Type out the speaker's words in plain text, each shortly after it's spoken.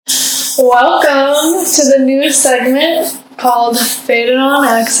Welcome to the new segment called Faded on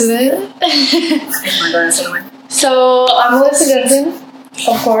Accident. So, I'm Melissa Jensen,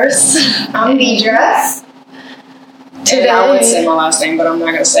 of course. I'm Deidre. Today, I would say my last name, but I'm not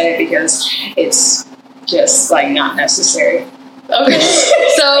going to say it because it's just, not necessary. Okay,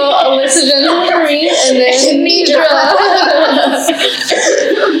 so Alyssa Jensen for me, and then Deidre.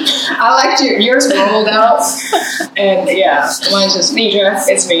 I liked yours rolled out, and mine's just Deidre.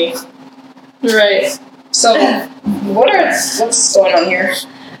 It's me. Right. So, what's going on here?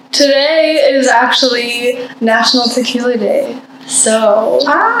 Today is actually National Tequila Day. So.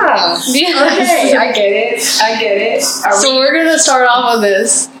 Yes. Okay, I get it. So we're going to start off with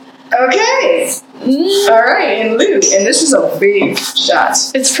this. Okay. All right, and Luke, and this is a big shot.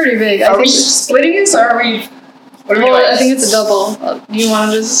 It's pretty big. Are we splitting this, or are we? What are we doing? I think it's a double. You want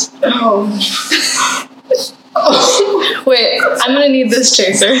to just? Oh. Wait, I'm gonna need this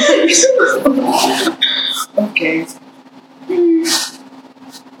chaser. Okay.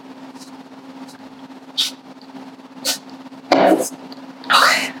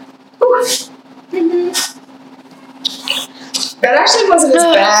 That actually wasn't as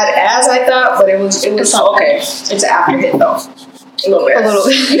bad as I thought, but it was okay. It's an after hit though. A little bit.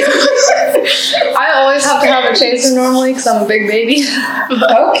 I always have to have a chaser normally because I'm a big baby.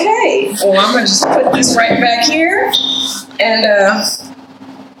 Okay. Well, I'm gonna just put this right back here, and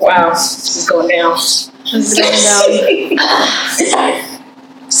wow, this is going down.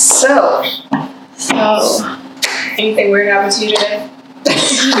 So, anything weird happened to you today?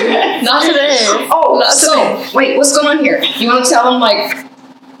 Not today. Today. Wait, what's going on here? You want to tell them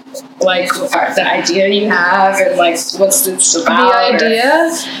the idea you have and what's this about? The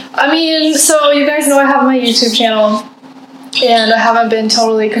idea? I mean, so you guys know I have my YouTube channel, and I haven't been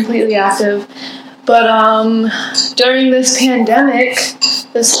completely active. But during this pandemic,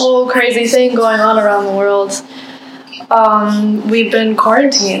 this whole crazy thing going on around the world, we've been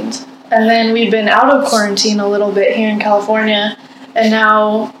quarantined. And then we've been out of quarantine a little bit here in California. And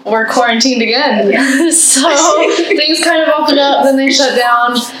now we're quarantined again. Yeah. So things kind of opened up, then they shut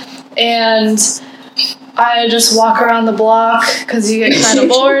down. And I just walk around the block because you get kind of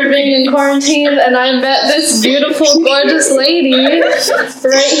bored being in quarantine. And I met this beautiful, gorgeous lady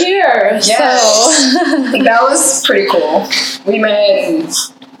right here. Yes. So that was pretty cool. We met and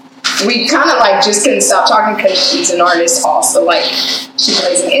we kind of just couldn't stop talking because she's an artist also. She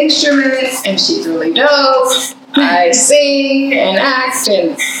plays an instrument and she's really dope. I sing and act,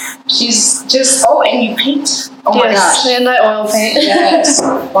 and she's just, and you paint. Oh my gosh. And I oil paint. Yes.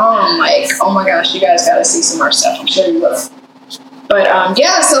 Oh my gosh, you guys gotta see some of our stuff. I'm sure you will. But,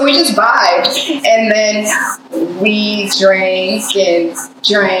 so we just vibed, and then we drank, and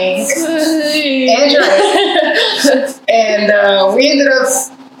we ended up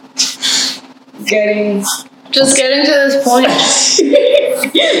getting to this point.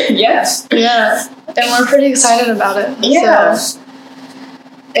 Yes. Yeah. And we're pretty excited about it. Yeah. So.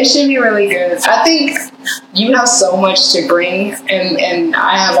 It should be really good. I think you have so much to bring, and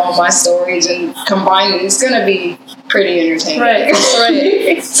I have all my stories, and combined, it's going to be pretty entertaining. Right.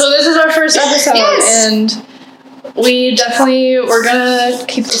 So this is our first episode, and we're going to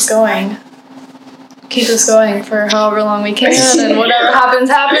keep this going. Keep this going for however long we can, and whatever happens.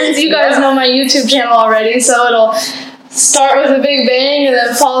 You guys know my YouTube channel already, so it'll start with a big bang and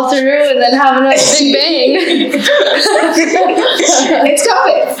then fall through and then have another big bang. It's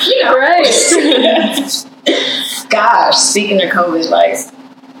COVID, Right. Gosh, speaking of COVID,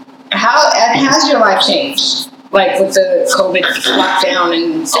 how has your life changed? With the COVID lockdown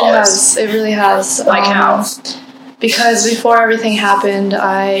and all this? It really has. How? Because before everything happened,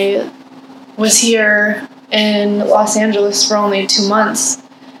 I was here in Los Angeles for only 2 months.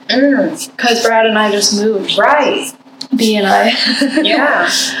 Because Brad and I just moved. Right. B and I. Yeah.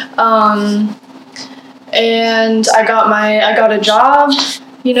 And I got a job,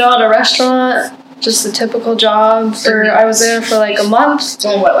 at a restaurant, just a typical job. I was there for a month.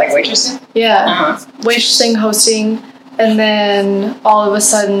 Doing what, waitressing? Yeah. Uh-huh. Waitressing, hosting, and then all of a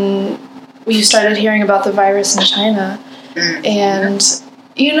sudden we started hearing about the virus in China. And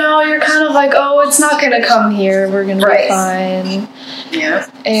you're kind of it's not going to come here. We're going to be fine. Yeah.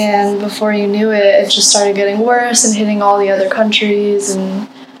 And before you knew it just started getting worse and hitting all the other countries. And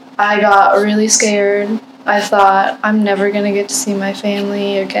I got really scared. I thought, I'm never going to get to see my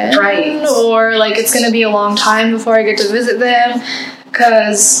family again. Right. Or, it's going to be a long time before I get to visit them.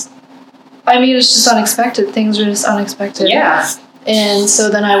 Because, it's just unexpected. Things are just unexpected. Yeah. And so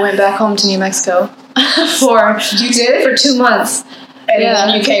then I went back home to New Mexico for 2 months. And then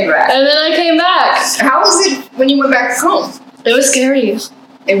you came back. And then I came back. How was it when you went back home? It was scary.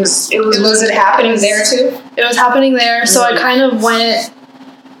 Was it happening there too? It was happening there, so I kind of went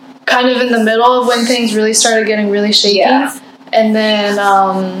in the middle of when things really started getting really shaky. Yeah. And then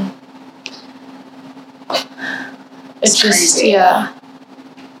It's just crazy. yeah.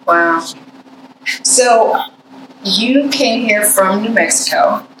 Wow. So you came here from New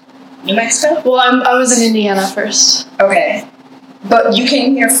Mexico. New Mexico? Well, I was in Indiana first. Okay. But you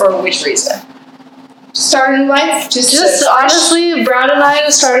came here for which reason? Starting life? Just honestly, Brad and I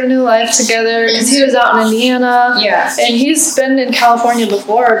started a new life together because he was out in Indiana. Yeah. And he's been in California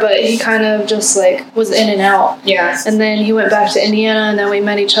before, but he kind of just like was in and out. Yeah. And then he went back to Indiana, and then we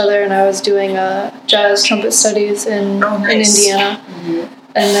met each other, and I was doing jazz trumpet studies in Indiana. Mm-hmm.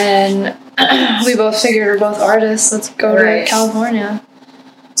 And then we both figured we're both artists. Let's go to California.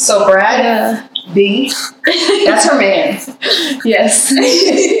 So Brad, B, that's her man. Yes.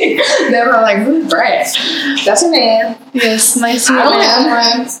 They were like, who's Brad? That's her man. Yes, my sweet I don't man. have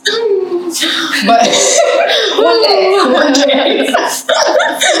one. But one day.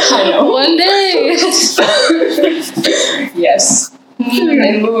 I know. One day. Yes.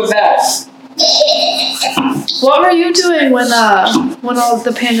 And move that. What were you doing when all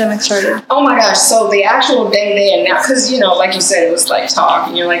the pandemic started? Oh my gosh! So the actual day they announced, because like you said, it was like talk,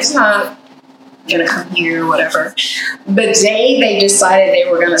 and you're like, it's not gonna come here or whatever. The day they decided they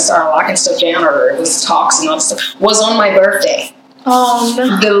were gonna start locking stuff down, or it was talks and all that stuff, was on my birthday. Oh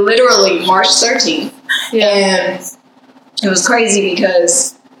no! Literally March 13th, Yeah. and it was crazy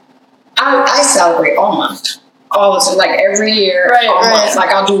because I celebrate all month. All the time, like every year, all month.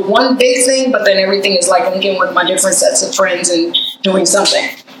 Like I'll do one big thing, but then everything is like linking with my different sets of friends and doing something.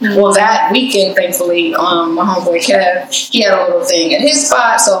 Mm-hmm. Well, that weekend, thankfully, my homeboy Kev, he had a little thing at his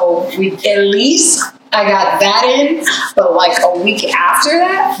spot, so at least I got that in. But like a week after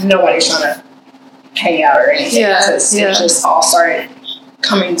that, nobody's trying to hang out or anything because it just all started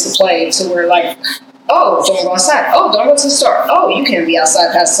coming to play to where like, oh, don't go outside. Oh, don't go to the store. Oh, you can't be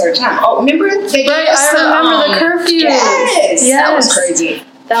outside past a certain time. Oh, remember they gave us the curfew. Yes, that was crazy.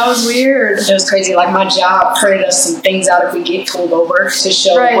 That was weird. It was crazy. Like my job printed us some things out if we get pulled over to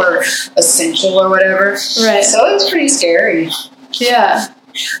show we're essential or whatever. Right. So it was pretty scary. Yeah.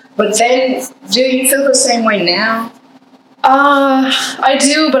 But then, do you feel the same way now? I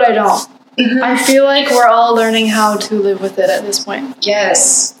do, but I don't. Mm-hmm. I feel like we're all learning how to live with it at this point.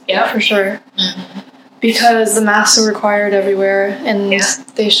 Yes. Yeah, for sure. Mm-hmm. Because the masks are required everywhere, and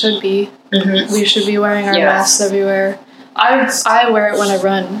they should be. Mm-hmm. We should be wearing our masks everywhere. I wear it when I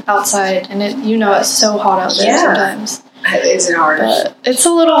run outside, and it's so hot out there sometimes. It's hard. But it's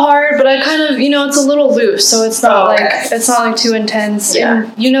a little hard, but I kind of, it's a little loose, so it's not it's not like too intense. Yeah.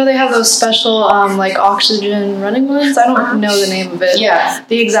 And they have those special like oxygen running ones. I don't know the name of it. Yeah.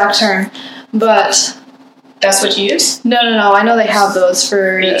 The exact term, but. That's what you use? No. I know they have those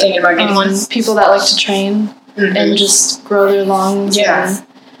for Are you thinking about getting ones? People that like to train and just grow their lungs. Yeah.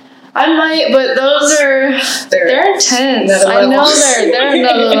 I might, but those they're intense. I know they're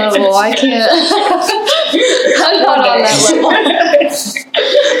another level. I can't. I'm not on that level.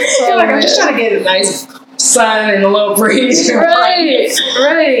 I'm just trying to get a nice sun and a little breeze. Right.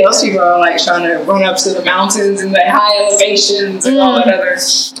 Most people are like trying to run up to the mountains and the high elevations and all that other.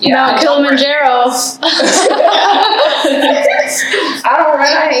 Mount Kilimanjaro. I don't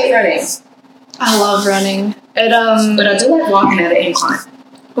run. I hate running. I love running. But I do like walking at an incline.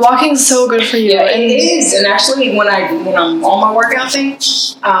 Walking's so good for you. Yeah, it is. And actually, when I'm on my workout thing,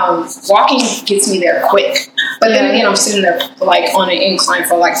 walking gets me there quick. But then again, I'm sitting there like on an incline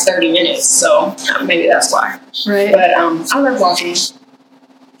for like 30 minutes, so maybe that's why. Right. But I love walking.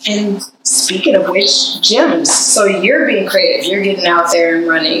 And speaking of which, gyms. So you're being creative. You're getting out there and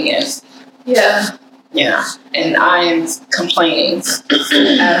running and yeah. And I am complaining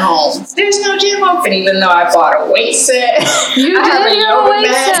at home. There's no gym open, even though I bought a weight set. You did have a weight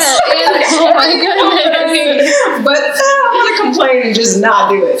set. Oh my goodness. But I want to complain and just not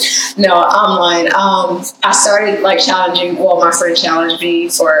do it. No, I'm lying. I started like challenging. Well, my friend challenged me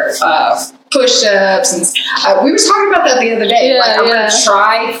for push-ups, and we were talking about that the other day. I'm gonna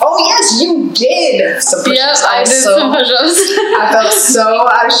try. Oh yes, you did some push-ups. I did some push-ups. I felt so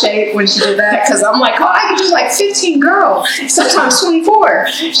out of shape when she did that because I'm like, I can do like 15, girl. Sometimes 24.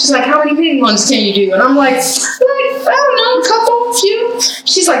 She's like, how many mini ones can you do? And I'm like, I don't know, a couple, few.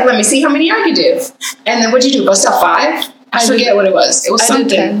 She's like, let me see how many I can do. And then what'd you do? Bust out 5? I forget what it was. It was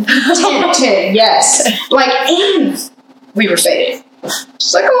something. 10, yes. And we were faded.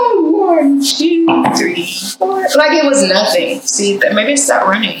 She's like, 1, 2, 3, 4. Like it was nothing. See, maybe it's that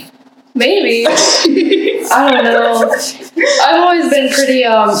running. Maybe. I don't know. I've always been pretty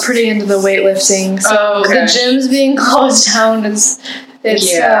into the weightlifting, so the gyms being closed down is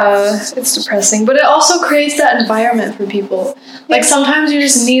It's depressing, but it also creates that environment for people. Like sometimes you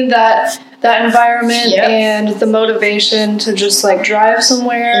just need that environment and the motivation to just like drive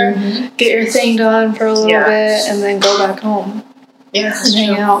somewhere, get your thing done for a little bit, and then go back home. Yeah, and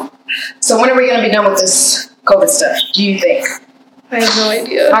hang out. So when are we going to be done with this COVID stuff, do you think? I have no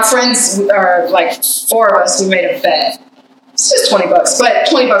idea. My friends are like 4 of us. We made a bet. It's just $20, but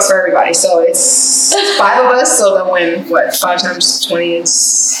 $20 for everybody. So it's 5 of us. So they'll win what? 5 times 20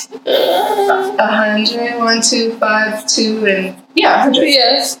 is 100. 1, 2, 5, 2, and 100.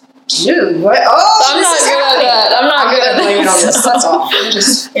 Yes. Dude, what? Oh, I'm not good at that. I'm not good at blaming on this. That's all.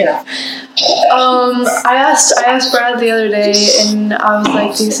 Just I asked Brad the other day, and I was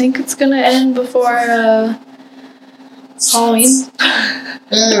like, "Do you think it's gonna end before Halloween?"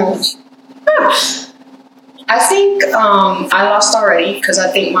 I think I lost already because I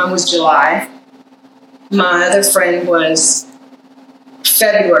think mine was July. My other friend was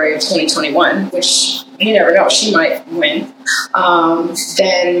February of 2021, which you never know, she might win.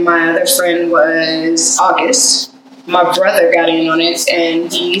 Then my other friend was August. My brother got in on it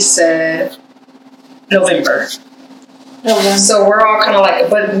and he said November. So we're all kind of like,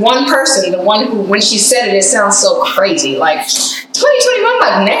 but one person, the one who, when she said it, it sounds so crazy. Like 2021,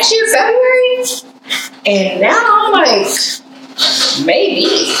 like next year, February? And now I'm like, maybe.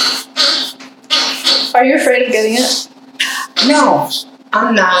 Are you afraid of getting it? No,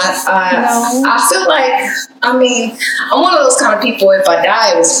 I'm not. No. I feel like, I'm one of those kind of people, if I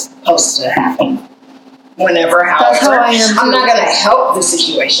die, it was supposed to happen. Whenever, however. That's how I am. I'm not going to help the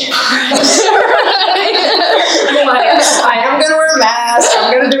situation. I am going to wear a mask.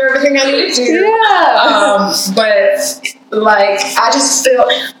 I'm going to do everything I need to do. Yeah. But, like, I just feel,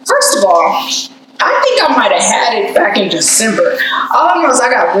 first of all, I think I might have had it back in December. All I know is I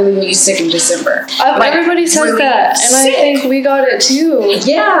got really, really sick in December. Everybody says really that, and sick. I think we got it too.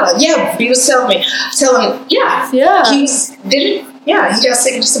 Yeah, he was telling me, yeah. He got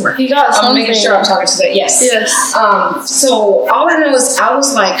sick in December. He got something. I'm making sure I'm talking to that. Yes. So all I know is I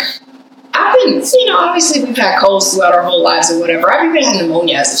was like, I've been, obviously we've had colds throughout our whole lives or whatever. I've even had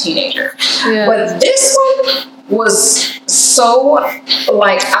pneumonia as a teenager. Yeah. But this one was so,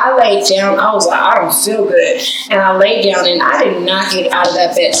 like, I laid down, I was like, I don't feel good. And I laid down and I did not get out of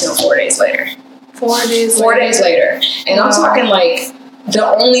that bed till 4 days later. 4 days later? 4 days later. And I'm talking like, the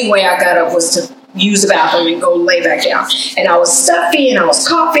only way I got up was to use the bathroom and go lay back down. And I was stuffy and I was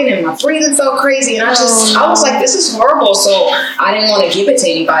coughing and my breathing felt crazy. And I was like, this is horrible. So I didn't want to give it to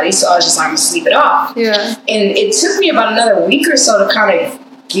anybody. So I was just like, I'm going to sleep it off. Yeah. And it took me about another week or so to kind of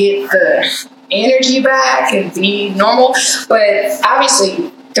get the energy back and be normal. But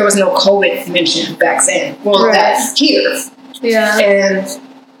obviously there was no COVID mentioned back then. Well, that here. Yeah. And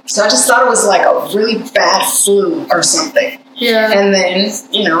so I just thought it was like a really bad flu or something. Yeah. And then,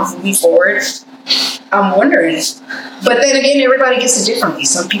 moving forward, I'm wondering. But then again, everybody gets it differently.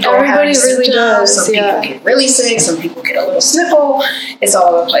 Some people really does. Some people get really sick. Some people get a little sniffle. It's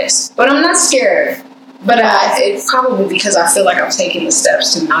all over the place. But I'm not scared. But it's probably because I feel like I'm taking the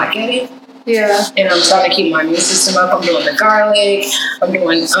steps to not get it. Yeah. And I'm trying to keep my immune system up. I'm doing the garlic. I'm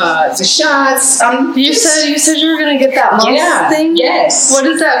doing the shots. You said you were gonna get that moss thing? Yes. What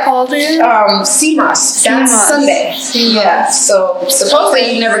is that called again? Sea moss. That's Sunday. Yeah. So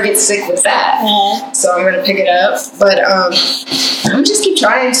supposedly you never get sick with that. So I'm gonna pick it up. But I'm just keep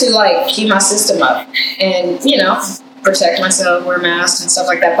trying to like keep my system up and protect myself, wear masks and stuff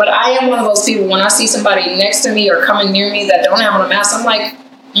like that. But I am one of those people, when I see somebody next to me or coming near me that don't have on a mask, I'm like,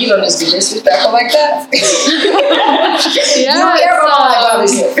 you gonna just be disrespectful like that? Yeah, you don't care about my life,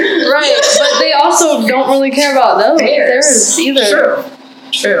 obviously. Right, but they also don't really care about theirs either.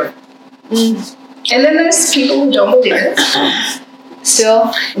 True. And then there's people who don't believe it.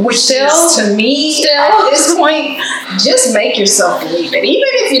 Still, is, to me, at this point, just make yourself believe it. Even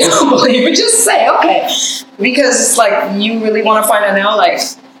if you don't believe it, just say, okay. Because it's like, you really want to find out now? Like,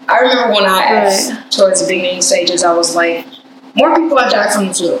 I remember when I asked towards the beginning stages, I was like, more people have died from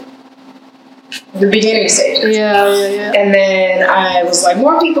the flu. The beginning stages. Yeah. And then I was like,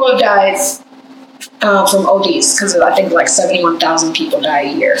 more people have died from ODs, because I think like 71,000 people die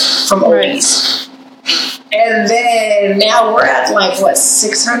a year from ODs. And then now we're at like,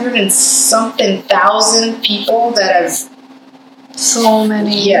 600 and something thousand people that have. So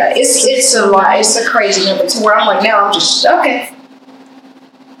many. Yeah, it's a lot. It's a crazy number to where I'm like, now I'm just, okay.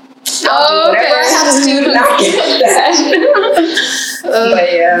 I'll do whatever I have to do to not get that.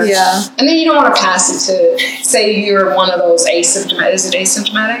 But yeah. And then you don't want to pass it to, say you're one of those asymptomatic. Is it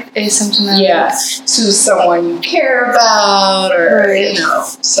asymptomatic? Asymptomatic. Yeah. To someone you care about or,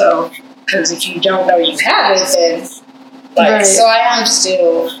 So, because if you don't know you have it, then Like, so I am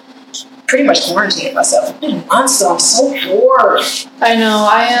still pretty much quarantining myself. It's been months, so I'm so bored. I know.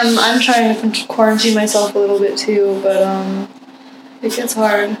 I'm trying to quarantine myself a little bit too, but it gets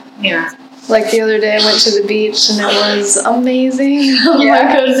hard. Yeah. Like the other day, I went to the beach and it was amazing. Oh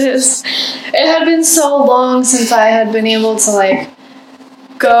my goodness! It had been so long since I had been able to like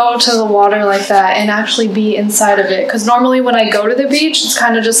go to the water like that and actually be inside of it. Because normally when I go to the beach, it's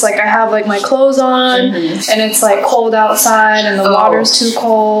kind of just like I have like my clothes on and it's like cold outside and the water's too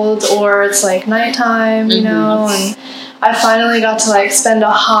cold, or it's like nighttime, you know. And I finally got to like spend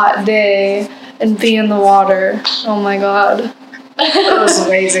a hot day and be in the water. Oh my god. That was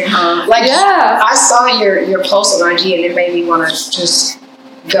amazing, huh? Like, I saw your post on IG and it made me want to just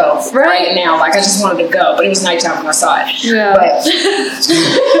go right now. Like, I just wanted to go, but it was nighttime when I saw it. Yeah. But,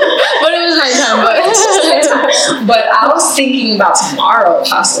 but it was nighttime. But I was thinking about tomorrow,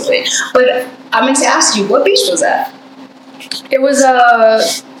 possibly. But I meant to ask you, what beach was that? It was,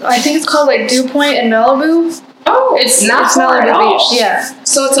 I think it's called, like, Dew Point in Malibu. Oh, it's not far Malibu Beach, yeah.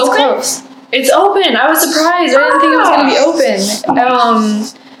 So it's open? Close. It's open. I was surprised. I didn't think it was going to be open.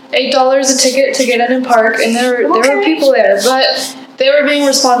 $8 a ticket to get in and park, and there were people there, but they were being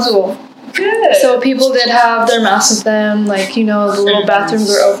responsible. Good. So people did have their masks with them, like, you know, the little bathrooms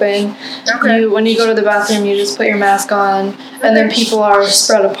were open. Okay. When you go to the bathroom, you just put your mask on, and then people are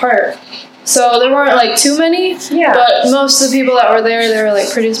spread apart. So there weren't, like, too many, but most of the people that were there, they were, like,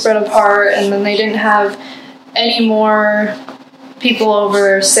 pretty spread apart, and then they didn't have any more people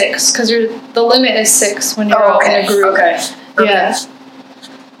over 6, because the limit is 6 when you're all in a group. Okay. Yeah.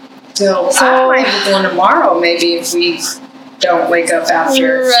 So I might be going tomorrow, maybe, if we don't wake up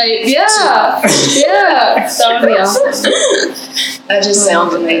after. Right. Yeah. Yeah. That would be awesome. That just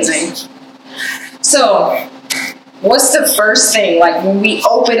sounds amazing. So, what's the first thing, like, when we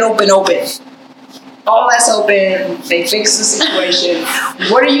open, all that's open, they fix the situation,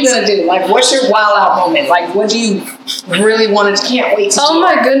 what are you going to do? Like, what's your wild out moment? Like, what do you really want to, can't wait to do? Oh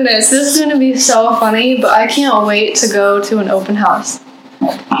my goodness, this is going to be so funny, but I can't wait to go to an open house.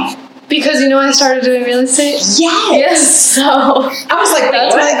 Because, you know, I started doing real estate. Yes. So I was like,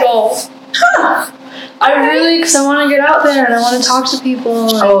 that's my goal. Huh. I really, because I want to get out there and I want to talk to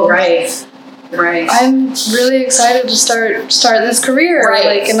people. Oh, right. I'm really excited to start this career. Right.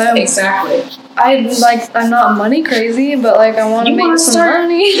 Like, and exactly. I'm not money crazy, but like I want to make some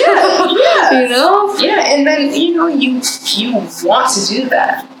money. Yeah. You know? Yeah, and then you know you want to do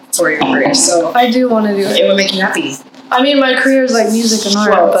that for your career, so I do want to do it. It would make you happy. I mean, my career is like music and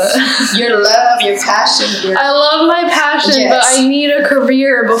art, but your love, your passion. I love my passion, but I need a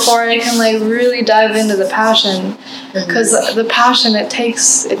career before I can like really dive into the passion, because the passion it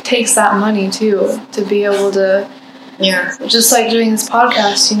takes that money too to be able to. Yeah. Just like doing this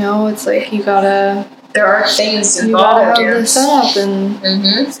podcast, you know, it's like you gotta. There are things involved. You gotta have the setup and.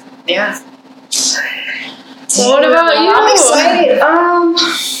 Yeah. So what about you? I'm excited.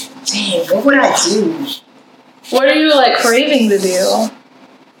 Dang, what would I do? What are you like craving to do?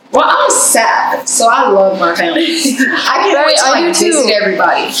 Well, I'm sad, so I love my family. I can't wait to like visit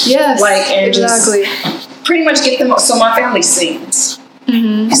everybody. Yes, like and exactly. Just pretty much get them. So my family sings.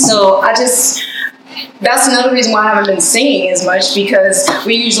 So that's another reason why I haven't been singing as much, because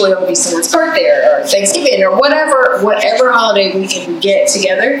we usually it'll be someone's birthday or Thanksgiving or whatever holiday we can get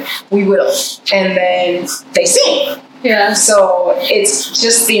together, we will, and then they sing. Yeah. So it's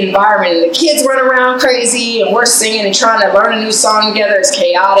just the environment. The kids run around crazy and we're singing and trying to learn a new song together. It's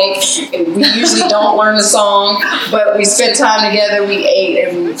chaotic. And we usually don't learn the song, but we spent time together, we ate,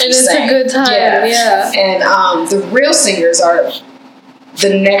 and we sang. It's a good time. Yeah. And the real singers are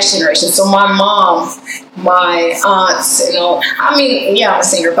the next generation. So my mom, my aunts, you know, I mean, yeah, I'm a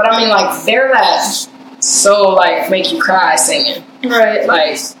singer, but I mean, like, they're that so, like, make you cry singing. Right.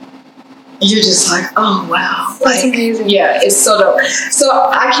 Like, you're just like, oh, wow. That's amazing. Yeah, it's so dope. So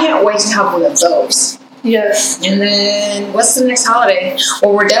I can't wait to have one of those. Yes. And then, what's the next holiday?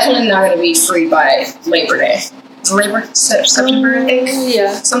 Well, we're definitely not going to be free by Labor Day. September, I think?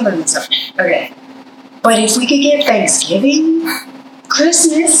 Yeah. Something like that. Okay. But if we could get Thanksgiving,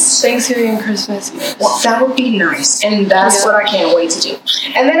 Thanksgiving and Christmas, yes. Well, that would be nice. And that's what I can't wait to do.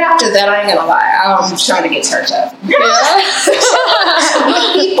 And then after that, I ain't gonna lie, I'm trying to get turned up.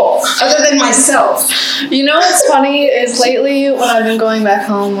 With people, other than myself. You know what's funny is lately when I've been going back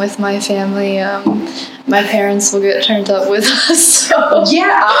home with my family, my parents will get turned up with us. So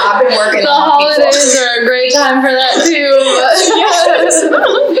yeah, I've been working the on holidays are a great time for that too.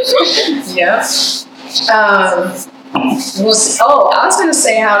 Yeah. Well, I was going to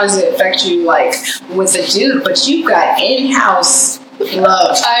say, how does it affect you, like, with a dude, but you've got in-house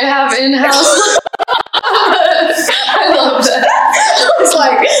love. I have in-house I love that. It's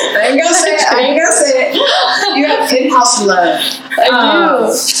like, I ain't gonna say it. You have in-house love. I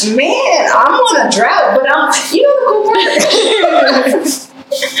do. Man, I'm on a drought, but you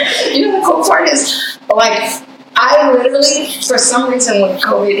know the cool part is, like, I literally, for some reason, when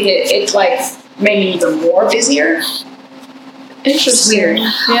COVID hit, it, like, made me even more busier. Interesting. Weird.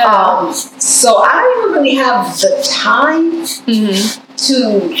 Yeah. So I don't even really have the time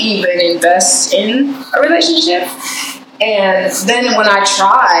to even invest in a relationship. And then when I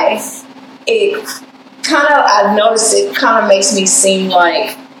try, I've noticed it kind of makes me seem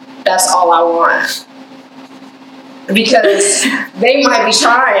like that's all I want. Because they might be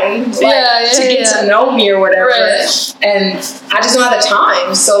trying to get to know me or whatever. Right. And I just don't have the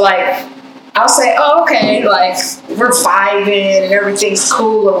time. So, like, I'll say, oh, okay, like, we're vibing and everything's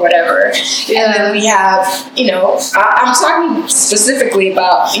cool or whatever. Yeah. And then we have, you know, I'm talking specifically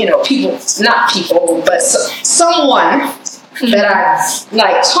about, you know, people, not people, but someone that I've,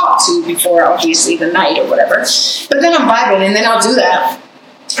 like, talked to before, obviously, the night or whatever. But then I'm vibing, and then I'll do that.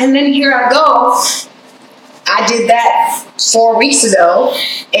 And then here I go. I did that 4 weeks ago,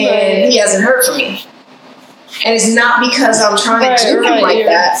 and he hasn't heard from me. And it's not because I'm trying to do him like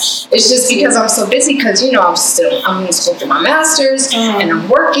that. It's just because I'm so busy because, you know, I'm going to school for my master's and I'm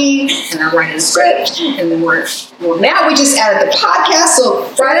working and I'm writing a script and then now we just added the podcast. So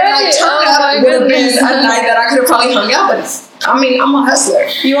Friday night turn up would have been a night that I could have probably hung out, but I mean, I'm a hustler.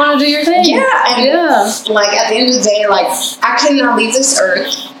 You want to do your thing? Yeah. And like at the end of the day, like I could not leave this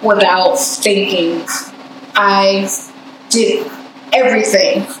earth without thinking I did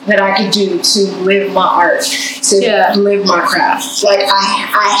everything that I could do to live my art, to live my craft. Like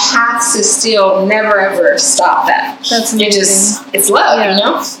I have to still never ever stop that. That's amazing. It's love, you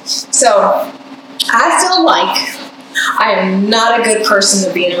know? So I feel like I am not a good person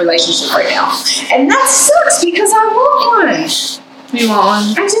to be in a relationship right now. And that sucks because I want one. You want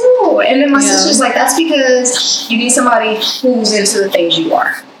one? I do. And then my sister's like, that's because you need somebody who's into the things you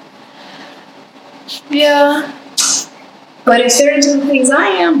are. Yeah. But if they're into the things I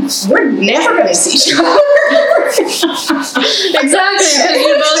am, we're never going to see each other. Exactly, because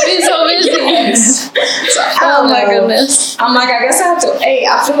you'd both be so busy. Yes. So, oh my goodness. I'm like, I guess I have to,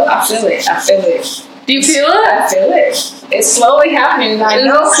 I feel it. Do you feel it? I feel it. It's slowly happening. And I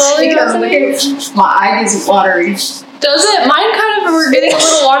know because look at my eye is watery. Does it? Mine kind of were getting a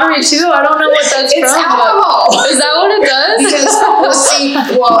little watery too. I don't know what that's it's from. Alcohol. Is that what it does?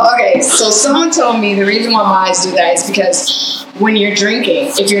 Okay. So someone told me the reason why my eyes do that is because when you're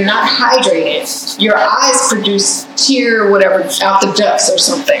drinking, if you're not hydrated, your eyes produce tear, whatever, out the ducts or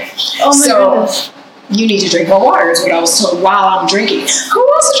something. Oh my goodness. You need to drink more water is what I was told while I'm drinking. Who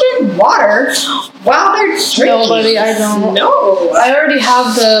wants to drink water while they're drinking? Nobody, I don't. No. I already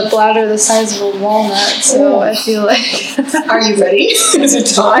have the bladder the size of a walnut, so I feel like... Are you ready? Is it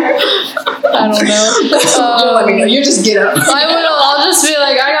time? I don't know. Don't let me know. You just get up. I will. I'll just be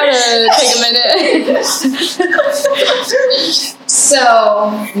like, I gotta take a minute.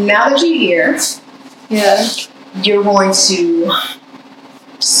 So, now that you're here, you're going to...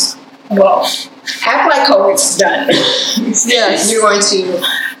 Well... act like COVID's done. Yes. You're going to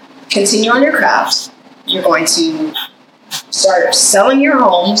continue on your craft. You're going to start selling your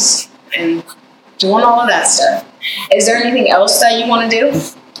homes and doing all of that stuff. Is there anything else that you want to do?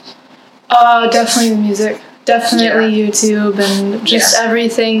 Definitely the music. Definitely YouTube and just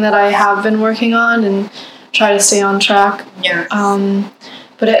everything that I have been working on and try to stay on track. Yeah.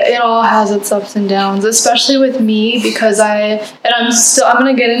 But it all has its ups and downs, especially with me because I'm going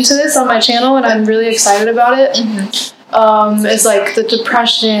to get into this on my channel and I'm really excited about it. Mm-hmm. It's like the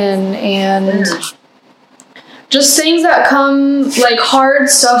depression and just things that come, like hard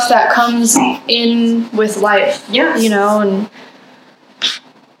stuff that comes in with life. Yeah. You know, and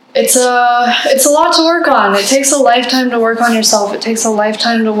it's a lot to work on. It takes a lifetime to work on yourself. It takes a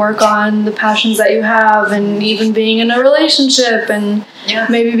lifetime to work on the passions that you have and even being in a relationship and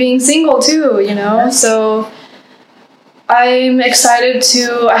maybe being single too, you know? So I'm excited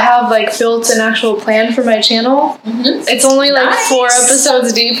I have like built an actual plan for my channel. Mm-hmm. It's only like 4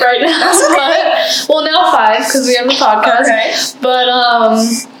 episodes deep right now. That's okay. But, well, now 5 because we have the podcast. Okay. But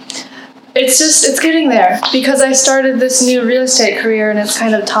it's getting there because I started this new real estate career and it's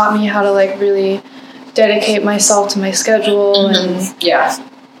kind of taught me how to like really dedicate myself to my schedule and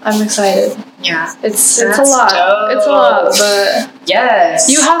I'm excited. Yeah. It's That's a lot. dope. It's a lot, but yes.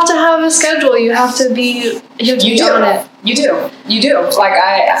 you have to have a schedule. You have to be on it. You do. Like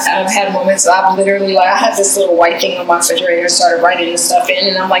I've had moments. I've literally I had this little white thing on my refrigerator. Started writing this stuff in,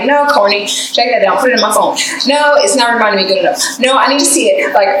 and I'm like, no, corny. Check that down. Put it in my phone. No, it's not reminding me good enough. No, I need to see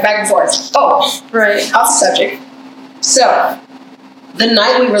it. Like back and forth. Oh, right. Off the subject. So the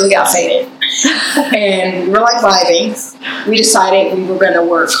night we really got faded, and we were like vibing. We decided we were going to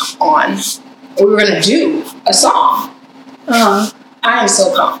work on. We were going to do a song. Uh-huh. I am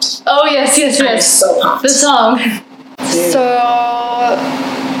so pumped. Oh yes. I am so pumped. The song. Dude. So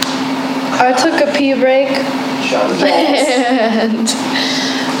I took a pee break and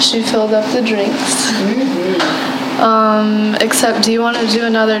she filled up the drinks. Mm-hmm. Except, do you want to do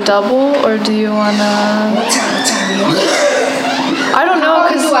another double or do you want to? What time? I don't know,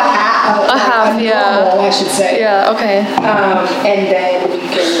 because cause a half, yeah. Normal, I should say. Yeah. Okay. And then we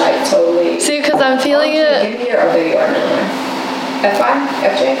can like totally. See, because I'm feeling it. Give me your video. F5,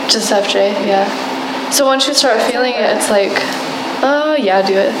 FJ. Just FJ. Yeah. So once you start feeling it, it's like, oh yeah,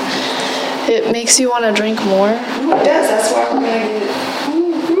 do it. It makes you want to drink more. Ooh, it does. That's why we're gonna get it.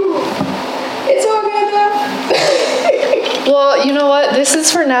 It's all good though. Well, you know what? This is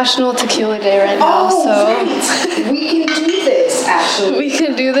for National Tequila Day right now, so right. We can do this actually. we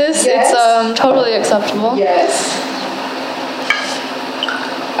can do this. Yes. It's totally acceptable. Yes.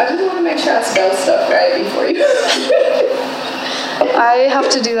 I just want to make sure I spell stuff right before you. I have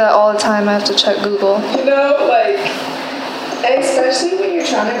to do that all the time. I have to check Google. You know, like, and especially when you're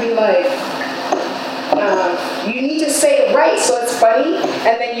trying to be like, you need to say it right so it's funny,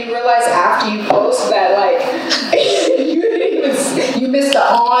 and then you realize after you post that like you missed the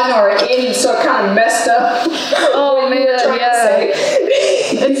on or an in, so it kind of messed up. Oh man, yeah.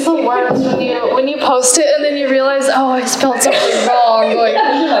 It's the worst when you post it and then you realize, oh, I spelled something wrong. Like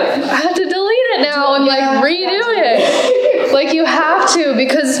I had to delete it now and like redo it. Like you have to,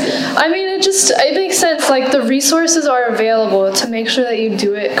 because I mean it makes sense. Like the resources are available to make sure that you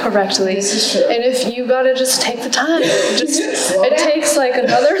do it correctly. This is true. And if you gotta just take the time, it takes like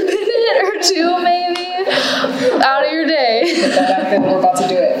another minute or two maybe out of your day. Put that back then, we're about to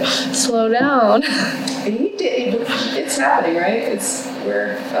do it. Slow down. It's happening, right?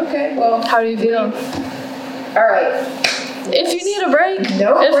 We're okay. Well, How do you feel? All right. If you need a break,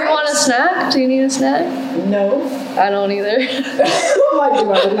 No if breaks. you want a snack, do you need a snack? No. I don't either. I'm like,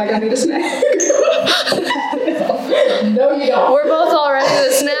 do I look like I need a snack? No, you don't. We're both all ready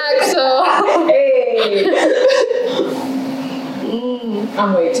to snack, so. Hey.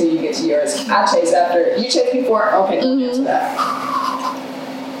 I'm waiting till you get to yours. I chase after. You chase before? Okay, don't answer that.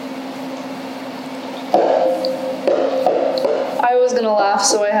 I was gonna laugh,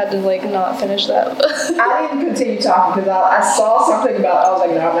 so I had to like not finish that. I didn't continue talking because I saw something about. I was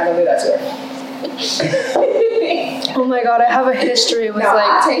like, no, I'm not gonna do that to her. Oh my god, I have a history with Now, like.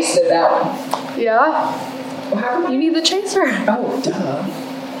 I tasted that one. Yeah? Well, how come You need the chaser. Oh, duh.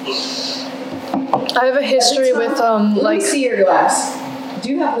 I have a history with Let me like see your glass. Do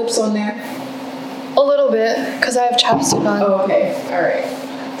you have lips on there? a little bit, because I have chapstick on. Oh, okay. All right.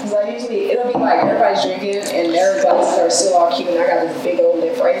 Because I usually, it'll be like everybody's drinking and their glasses are still all cute and I got this big old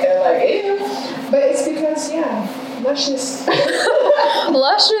lip right there like, ew. But it's because, yeah, luscious.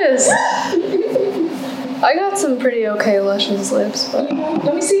 Luscious! I got some pretty okay luscious lips, but.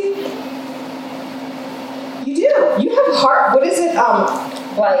 Let me see. You do. You have a heart. What is it?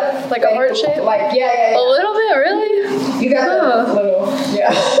 Like a heart shape? Like, yeah. A little bit, really? You got the little,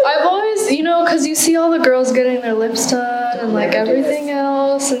 yeah. I've always, because you see all the girls getting their lips done and like everything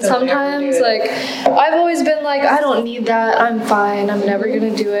else, and sometimes like I've always been like, I don't need that, I'm fine, I'm never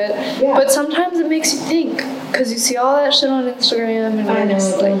gonna do it. Yeah. But sometimes it makes you think, because you see all that shit on Instagram and I know,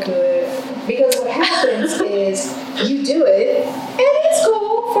 it's don't like, do it. Because what happens is you do it and it's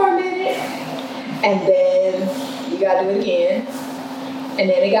cool for a minute, and then you gotta do it again. And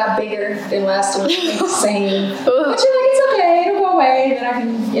then it got bigger than last week, saying, but you're like, it's okay, it'll go away, and then I can,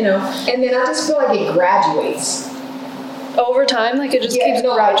 and then I just feel like it graduates. over time, like it just keeps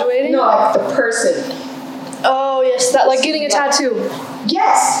graduating? No, like the person. Oh, yes, that, like getting a tattoo.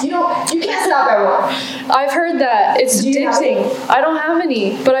 Yes, you can't stop at one. I've heard that. It's addicting. I don't have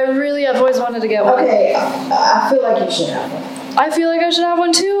any, but I've always wanted to get one. Okay, I feel like you should have one. I feel like I should have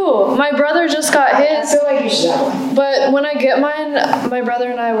one too. My brother just got his. I feel like you should have one. But when I get mine, my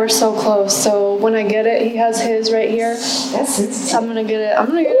brother and I were so close. So when I get it, he has his right here. That's sensitive. So I'm gonna get it. I'm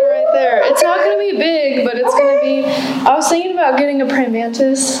gonna get it right there. It's not gonna be big, but it's gonna be. I was thinking about getting a praying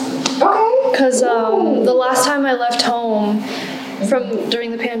mantis. Okay. Cause the last time I left home, from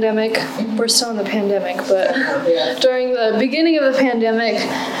during the pandemic. We're still in the pandemic, but Yeah. during the beginning of the pandemic,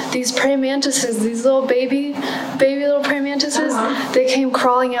 these praying mantises, these little baby little praying mantises, they came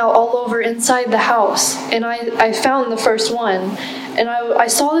crawling out all over inside the house, and I found the first one, and I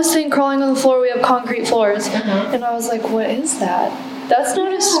saw this thing crawling on the floor. We have concrete floors, and I was like, what is that? That's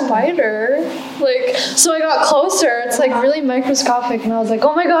not a spider. Like, so I got closer. It's like really microscopic, and I was like,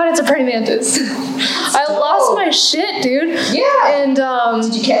 oh my god, it's a praying mantis. I lost my shit, dude. Yeah. And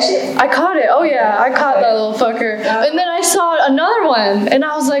Did you catch it? I caught it. Oh yeah, I caught that little fucker. And then I saw another one, and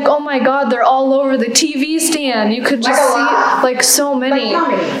I was like, oh my god, they're all over the TV stand. You could just Like a see lot? like so many. Like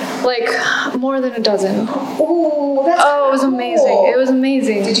how many? Like more than a dozen. Ooh, that's Oh, it was amazing. cool. It was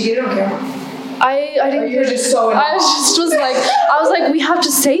amazing. Did you get it on camera? I didn't. Or you were just so in I was like, we have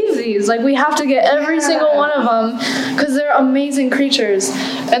to save these. Like, we have to get every single one of them because they're amazing creatures.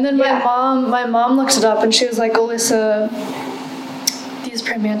 And then my mom looked it up, and she was like, Alyssa, these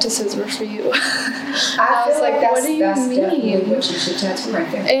praying mantises were for you. I was feel like, that's, what do you that's mean? definitely what you should tattoo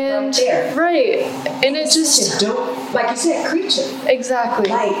right there. And right there. right, and it just It's a dope, like you said, creature. exactly.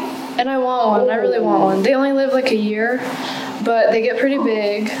 Like, And I want one. I really want one. They only live like a year, but they get pretty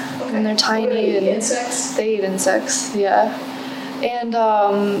big, and they're tiny. what do they eat, And insects? they eat insects, yeah. And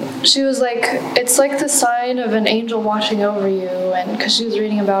she was like, it's like the sign of an angel watching over you, and because she was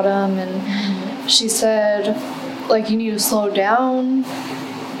reading about them, and she said, like, you need to slow down.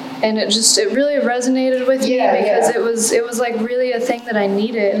 And it really resonated with me because it was like really a thing that I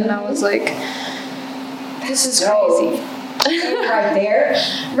needed, and I was like, this is crazy. Right there.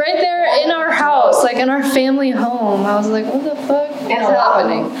 Right there in our house, like in our family home. I was like, what the fuck is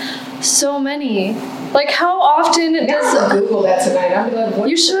happening? So many. Like, how often Now does... I'm gonna Google that tonight. I'm gonna what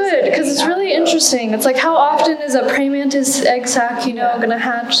You should, because it's really interesting. It's like, how often is a praying mantis egg sac, gonna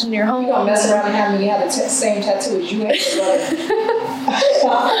hatch in your home? You gonna mess around and have me have the same tattoo as you have.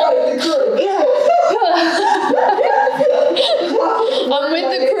 I'm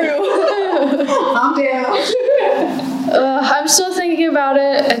with the crew. I'm down. I'm still thinking about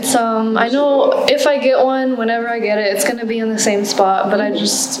it. It's I know if I get one, whenever I get it, it's gonna be in the same spot. But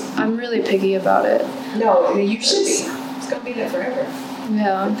I'm really picky about it. No, you should be. It's gonna be there forever.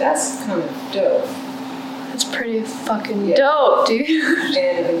 Yeah, That's kind of dope. it's pretty fucking dope, dude.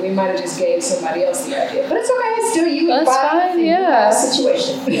 And we might have just gave somebody else the idea, but it's okay. It's still you. That's fine. Yeah.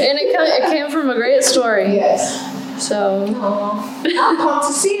 Situation. And it came from a great story. Yes. So. Aww. I'm pumped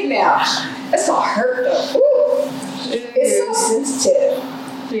to see it now. It's gonna hurt though. Ooh. It's so sensitive.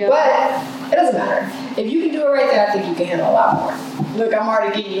 Yeah. But it doesn't matter. If you can do it right there, I think you can handle a lot more. Look, I'm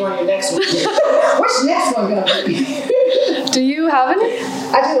already getting you on your next one. Which next one gonna be? Do you have any?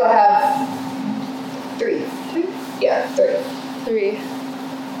 I do. I have 3. 3? Yeah, 3.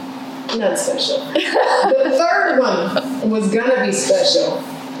 3. None special. The third one was gonna be special,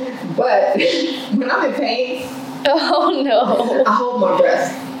 but when I'm in pain, Oh no. I hold my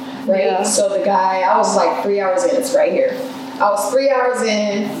breath. Right? Yeah. So the guy, I was like 3 hours in, it's right here. I was 3 hours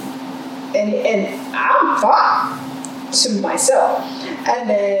in, and I'm fine to myself. And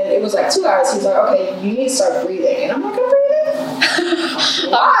then it was like 2 hours. He's like, okay, you need to start breathing. And I'm like, I'm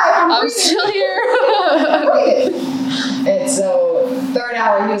breathing? Why? I'm breathing. still here. I'm breathing. And so, third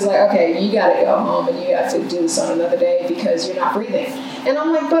hour, he was like, okay, you gotta go home and you have to do this on another day because you're not breathing. And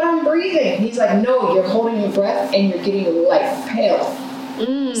I'm like, but I'm breathing. He's like, no, you're holding your breath and you're getting like pale.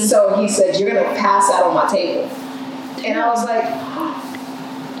 So he said, you're gonna pass out on my table. And I was like,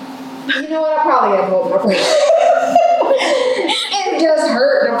 you know what, I probably have to hold my breath. It just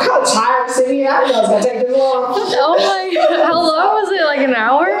hurt. And I'm kind of tired of sitting here. I didn't know it was gonna take this long. Oh my god. How long was it? Like an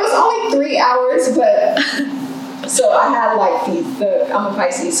hour? It was only 3 hours, but so I had like I'm a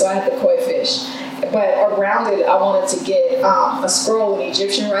Pisces, so I had the koi fish. But around it, I wanted to get a scroll in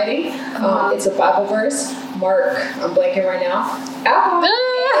Egyptian writing. It's a Bible verse. Mark, I'm blanking right now.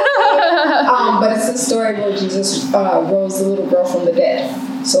 But it's the story where Jesus rose the little girl from the dead.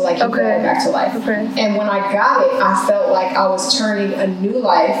 So like he brought her back to life. Okay. And when I got it, I felt like I was turning a new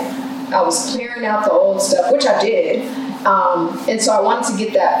life. I was clearing out the old stuff, which I did. And so I wanted to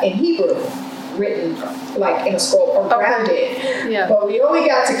get that in Hebrew written like in a scroll around it. Yeah. But we only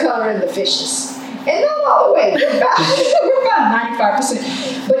got to color in the fishes. And not all the way. We're about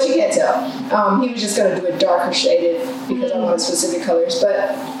 95%. But you can't tell. He was just going to do it darker shaded because I wanted specific colors.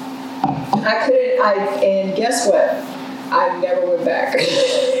 But I couldn't. And guess what? I never went back.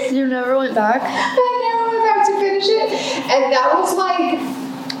 You never went back? I never went back to finish it. And that was like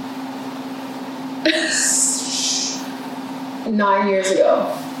 9 years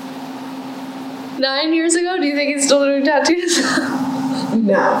ago. 9 years ago? Do you think he's still doing tattoos?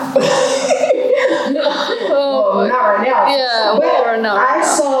 No. Well, not right now. Yeah, but well, right now. I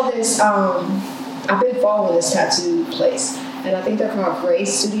saw this. I've been following this tattoo place, and I think they're called Gray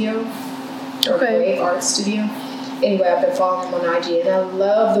Studio or Gray Art Studio. Anyway, I've been following them on IG, and I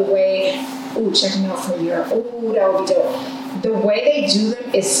love the way. Ooh, check them out from Europe. Ooh, that would be dope. The way they do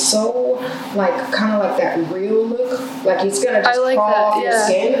them is so kind of like that real look, like it's gonna just fall off your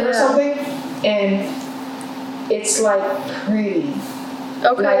skin or something, and it's like pretty.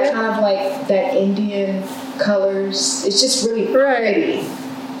 Okay. Like kind of like that Indian colors. It's just really pretty.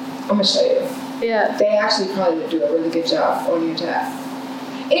 I'm gonna show you. Yeah. They actually probably do a really good job on your tat.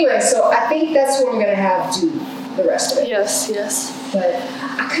 Anyway, so I think that's what I'm gonna have do the rest of it. Yes. But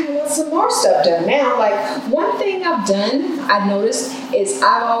I kind of want some more stuff done now. Like one thing I've noticed is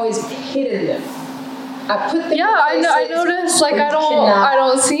I've always hidden them. I put them. Yeah, I noticed. Like I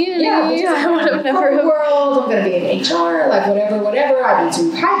don't see any. Yeah, I would have never. World. I'm gonna be in HR. Like whatever. I need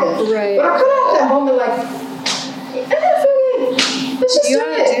to hide them. Right. But I could have that moment like, let's just do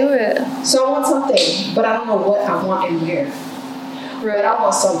it. So I want something, but I don't know what I want and where. Right. But I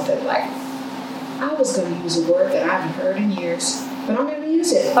want something like. I was gonna use a word that I haven't heard in years, but I'm gonna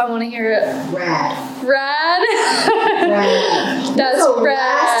use it. I want to hear it. Rad. Rad. That's so rad.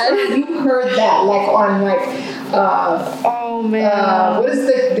 Last time you heard that, like on oh man. What is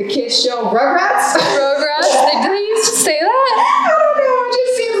the kids show? Rugrats. Did they used to say that? I don't know. It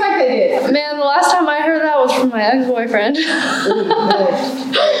just seems like they did. Man, the last time I heard that was from my ex-boyfriend. He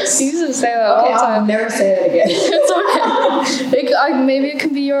used to say that all the time. I'll never say that again. It's okay. Maybe it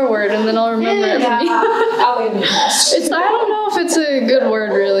can be your word, and then I'll remember it from you. I'll leave it past. I don't know if it's a good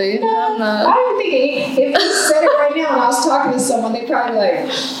word, really. I'm not. I don't think if you said it right now and I was talking to someone, they'd probably be like,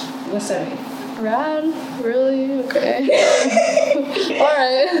 what's that mean? Rad? Really? Okay.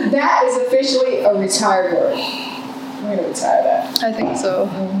 Alright. That is officially a retired word. We're going to retire that. I think so.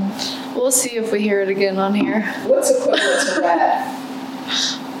 We'll see if we hear it again on here. What's equivalent to rad?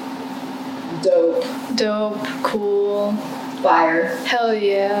 Dope. Cool. Fire. Hell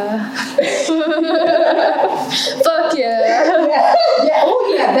yeah. Fuck yeah. Yeah. Oh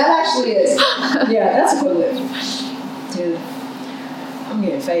yeah, that actually is. Yeah, that's equivalent. Dude, I'm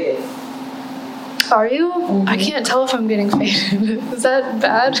getting faded. Are you? Mm-hmm. I can't tell if I'm getting faded. Is that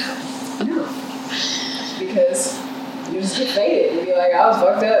bad? No. Because you just get faded and be like, I was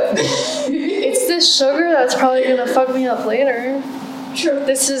fucked up. It's this sugar that's probably gonna fuck me up later. True.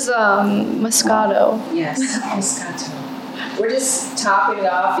 This is Moscato. Yes, Moscato. We're just topping it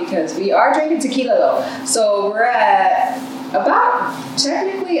off because we are drinking tequila though. So we're at about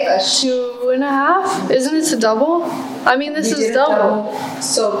technically a 2.5. Isn't this a double? I mean, this is double.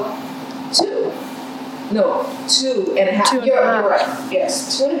 So 2. No, 2.5. 2.5. You're right.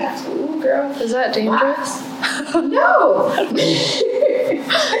 Yes, 2.5. Ooh, girl. Is that dangerous? No. I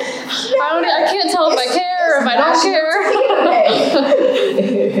can't tell if I care or if I don't care.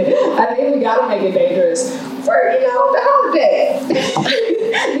 I think we gotta make it dangerous for the holiday.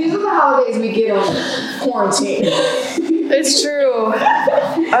 These are the holidays we get on quarantine. It's true.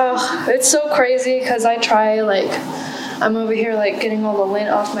 It's so crazy because I try I'm over here getting all the lint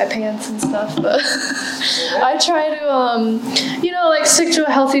off my pants and stuff, but I try to stick to a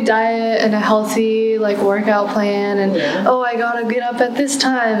healthy diet and a healthy workout plan, and I gotta get up at this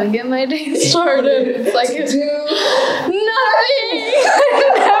time and get my day started. It's nothing.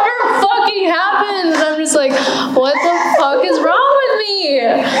 It never fucking happens. I'm just what the fuck is wrong with me?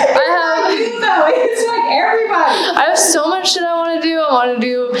 It's like everybody. I have so much shit I want to do. I want to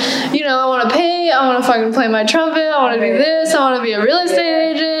do, I want to paint. I want to fucking play my trumpet. I want to do this. I want to be a real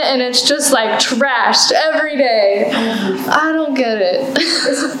estate agent. And it's just trashed every day. I don't get it.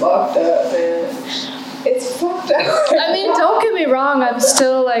 It's fucked up, man. It's fucked up. I mean, don't get me wrong. I'm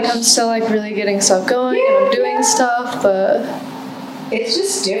still really getting stuff going and I'm doing stuff, but it's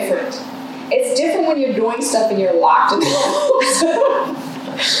just different. It's different when you're doing stuff and you're locked in the house.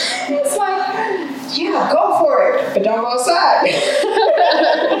 It's go for it, but don't go outside.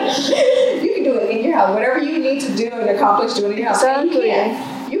 You can do it in your house. Whatever you need to do and accomplish, do it in your house. Exactly.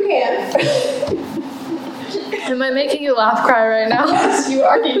 You can. Am I making you laugh cry right now? Yes, you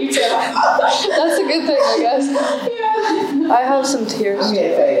are. Can you tell? That's a good thing, I guess. Yeah. I have some tears. I'm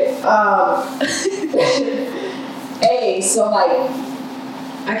getting faded. So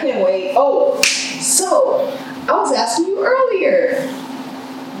I can't wait. Oh, so I was asking you earlier.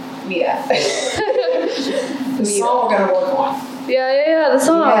 Mia. The song we're gonna work on. Yeah, the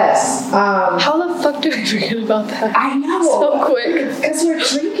song. Yes. How the fuck do we forget about that? I know. So quick. Because we're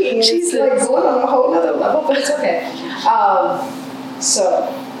drinking and Jesus. it's going on a whole nother level, but it's okay. So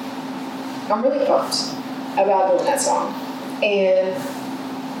I'm really pumped about doing that song. And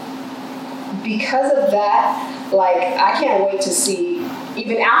because of that, like, I can't wait to see,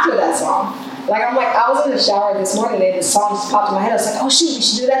 even after that song. Like, I'm like, I was in the shower this morning and the song just popped in my head. I was like, oh shoot, we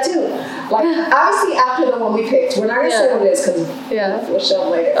should do that too. Like, obviously after the one we picked. We're not going to say what it is because we'll show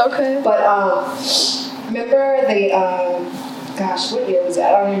them later. Okay. But remember the, gosh, what year was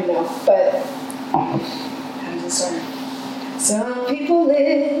that? I don't even know. But, how does it start? Some people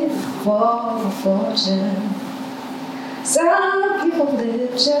live for a fortune. Some people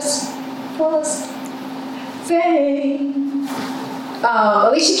live just for fame.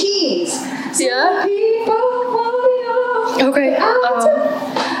 Alicia Keys. Some people want you. Okay. I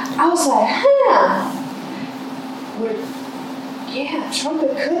was like,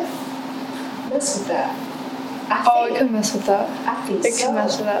 trumpet could mess with that. It could mess with that. I think it could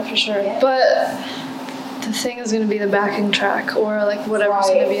mess with that for sure. Yeah. But the thing is going to be the backing track or like whatever's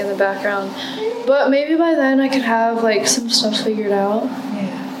going to be in the background. But maybe by then I could have like some stuff figured out.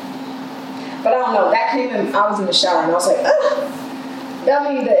 Yeah. But I don't know. That came in. I was in the shower and I was like, ugh.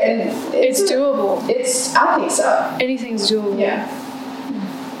 I mean, it's doable. I think so. Anything's doable. Yeah.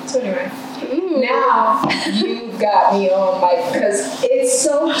 So anyway. Ooh. Now you got me on because it's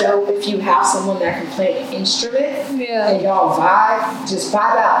so dope if you have someone that can play an instrument and y'all just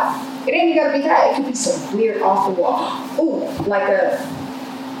vibe out. It ain't gotta be that. It could be some weird off the wall. Ooh, like a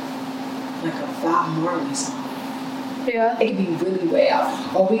Bob Marley song. Yeah. It could be really way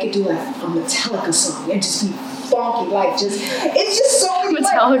out. Or we could do like a Metallica song and just be funky, it's just so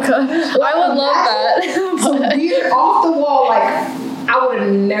Metallica. I would love that. Some weird off the wall, I would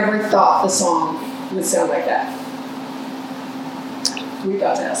have never thought the song would sound like that. We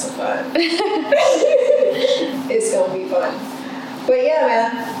about to have some fun. It's gonna be fun. But yeah,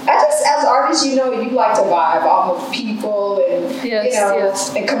 man, as artists, you like to vibe off of people and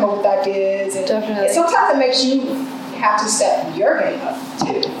and come up with ideas. And definitely. And sometimes it makes you have to step your game up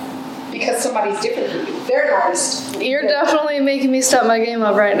too, because somebody's different from you. They're an artist. You're definitely making me step my game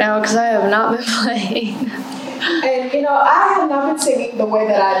up right now because I have not been playing. And I have not been singing the way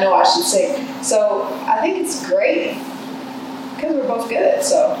that I know I should sing. So I think it's great because we're both good.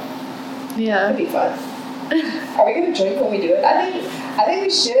 So it'd be fun. Are we gonna drink when we do it? I think we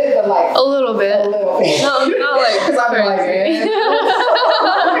should, but a little bit. No, not because I'm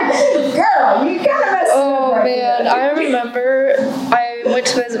girl, you gotta mess Oh man, I remember I went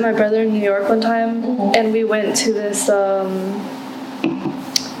to visit my brother in New York one time, and we went to this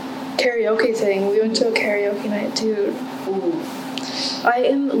karaoke thing. We went to a karaoke night, dude. Ooh. I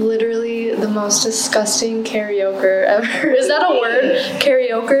am literally the most disgusting karaoker ever. Is that a word?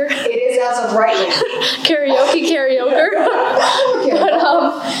 Karaoker? It is as of right now. Karaoker.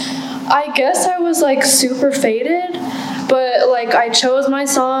 But I guess I was super faded, but I chose my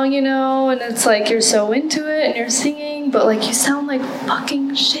song, and it's you're so into it and you're singing, but you sound like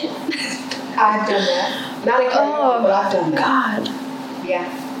fucking shit. I've done that. Not a karaoke, but I've done that. God. Yeah.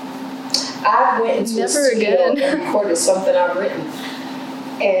 I went into a studio and recorded something I've written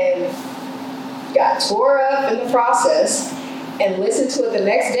and got tore up in the process and listened to it the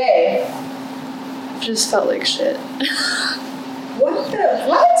next day. Just felt like shit. What?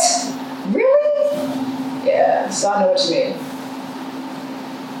 Really? Yeah, so I know what you mean.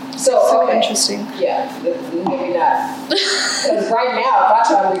 So okay. Interesting. Yeah, maybe not. Because right now, if I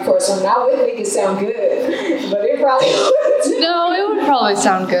try to record something, I would make it sound good, but it probably wouldn't. No, it would probably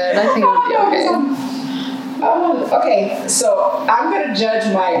sound good. I think it would be okay. Okay, so I'm going to judge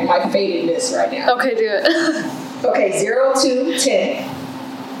my fadedness right now. Okay, do it. Okay, 0 to 10.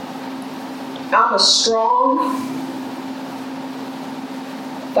 I'm a strong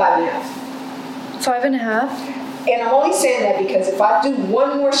 5.5. 5.5? And I'm only saying that because if I do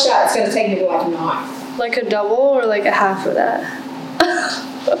one more shot, it's going to take me to 9. Like a double or a half of that?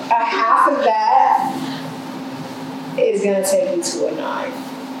 A half of that is going to take me to a 9.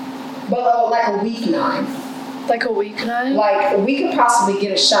 But a weak 9. Like a weak 9? We could possibly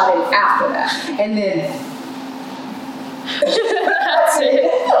get a shot in after that. And then... That's it.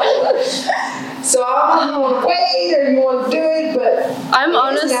 So I don't know if you want to wait or you want to do it, but...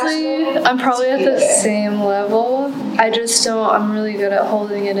 I'm probably at the same level. I'm really good at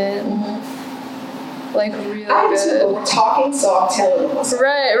holding it in. Mm-hmm. Really I good. Too, but we're talking, so I'm telling them myself.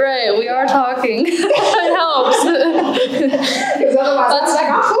 Right. We are talking. It helps. Because otherwise,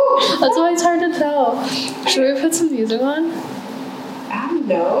 I'm cool. That's why it's hard to tell. Should we put some music on? I don't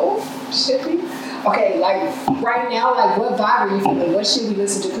know. Should we? Okay, right now, what vibe are you feeling? What should we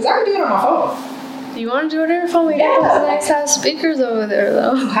listen to? Because I can do it on my phone. You want to do it on your phone? We got those nice ass speakers over there,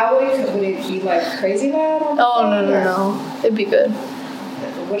 though. How would it be crazy loud on the phone? No. It'd be good.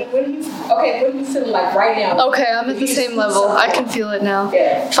 What are you feeling like right now? Okay, I'm at the same level. I can feel it now.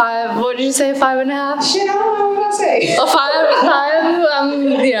 Yeah. 5, what did you say, 5.5? Shit, I don't know what I say. A 5,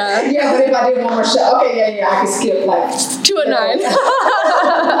 yeah. Yeah, but if I did one more shot, okay, yeah, I can skip like 2 and 9.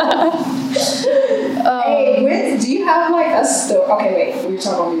 Hey, do you have like a story? Okay, wait, we were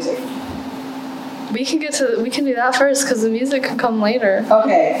talking about music. We can do that first because the music can come later.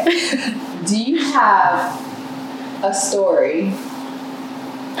 Okay. Do you have a story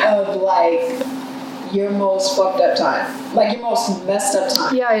of like your most fucked up time? Like your most messed up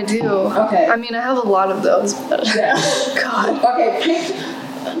time? Yeah, I do. Okay. I mean, I have a lot of those, but Yeah. God. Okay, pick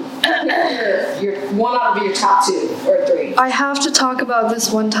your one out of your top 2 or 3. I have to talk about this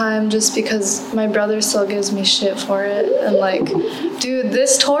one time just because my brother still gives me shit for it. And like, dude,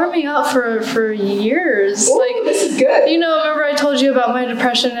 this tore me up for years. Ooh, like, this is good. You know, remember I told you about my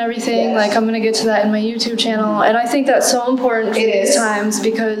depression and everything? Yes. Like, I'm going to get to that in my YouTube channel. And I think that's so important for these times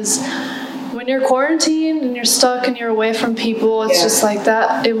because when you're quarantined and you're stuck and you're away from people, it's just like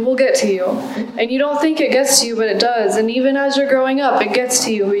that. It will get to you. And you don't think it gets to you, but it does. And even as you're growing up, it gets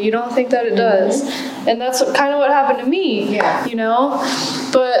to you, but you don't think that it does. And that's kind of what happened to me, you know?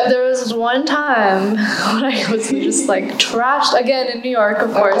 But there was this one time when I was just like trashed, again in New York,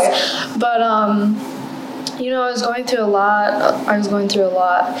 of course. Okay. But, you know, I was going through a lot.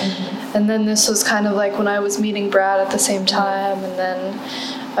 And then this was kind of like when I was meeting Brad at the same time. And then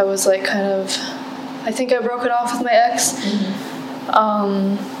I was like I think I broke it off with my ex.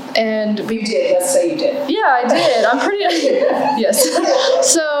 And You did, let's say you did. Yeah, I did. I'm pretty, yes.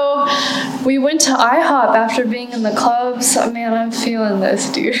 So we went to IHOP after being in the clubs. Man, I'm feeling this,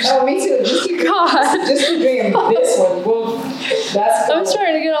 dude. Oh, me too. Just keep God. Just keep doing this one. Well, that's cool. I'm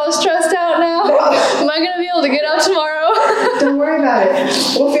starting to get all stressed out now. Am I going to be able to get out tomorrow? Don't worry about it.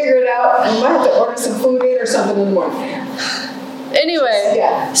 We'll figure it out. We might have to order some food in or something in the morning.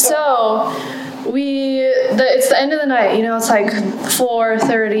 Anyway, so it's the end of the night, you know, it's like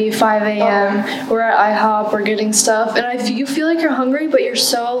 4:30, 5 a.m. We're at IHOP, we're getting stuff, and you feel like you're hungry, but you're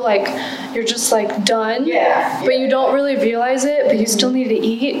so like, you're just like done. But you don't really realize it, but you still need to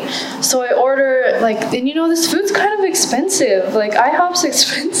eat. So I order and you know, this food's kind of expensive. Like IHOP's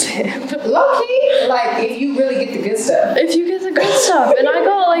expensive. Low key, like if you really get the good stuff. If you get the good stuff. And I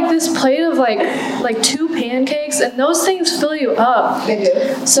got like this plate of like 2 pancakes, and those things fill you up. They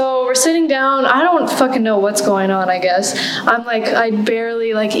do. So we're sitting down. I don't fucking know what's going on, I guess. I'm like, I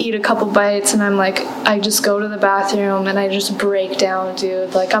barely like eat a couple bites, and I'm like, I just go to the bathroom and I just break down,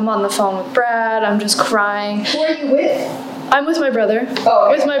 dude. Like, I'm on the phone with Brad. I'm just crying. Who are you with? I'm with my brother. Oh,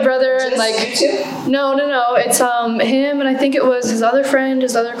 okay. With my brother. Just and like you two? No. It's him, and I think it was his other friend,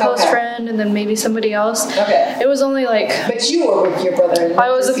 his other close friend, and then maybe somebody else. Okay. It was only like. But you were with your brother.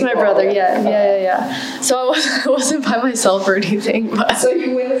 I was with my brother. Yeah. So I wasn't by myself or anything. But so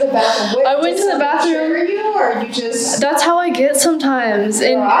you went to the bathroom. I went to the bathroom. Trigger you, or you just? That's how I get sometimes.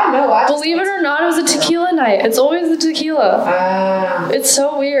 And I know. Believe it or not, it was a tequila night. It's always the tequila. It's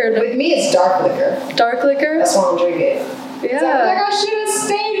so weird. With me, it's dark liquor. Dark liquor. That's why I'm drinking. Yeah. So I'm like, I should have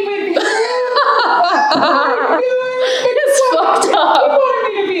stayed with you. It's fucked up. You wanted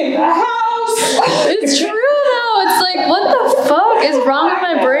me to be in the house. It's true though. It's like, what the fuck is wrong with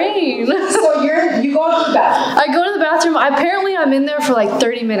my brain? So you go to the bathroom. I go to the bathroom. Apparently, I'm in there for like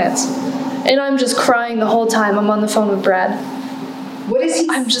 30 minutes, and I'm just crying the whole time. I'm on the phone with Brad. What is he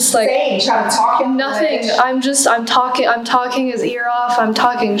I'm just like saying? Trying to talk him? Nothing. I'm talking his ear off. I'm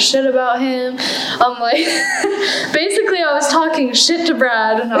talking shit about him. I'm like, basically I was talking shit to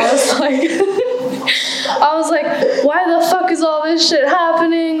Brad, and I was like, why the fuck is all this shit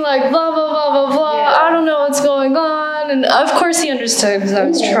happening? Like, blah, blah, blah, blah, blah. Yeah. I don't know what's going on. And of course he understood because I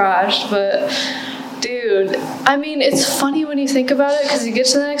was trashed, but dude, I mean, it's funny when you think about it because you get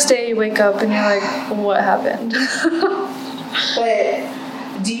to the next day, you wake up, and you're like, what happened? But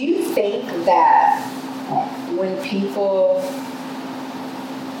do you think that when people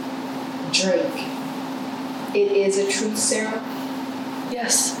drink, it is a truth serum?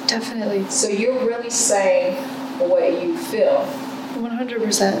 Yes, definitely. So you're really saying what you feel.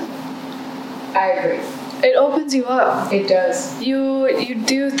 100%. I agree. It opens you up. It does. You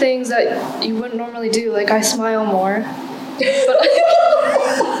do things that you wouldn't normally do. Like, I smile more. But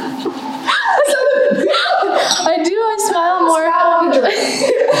I smile more. Smile on a drink.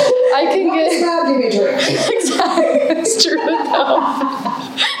 I can get. Smile, give me a drink. Exactly. It's true though.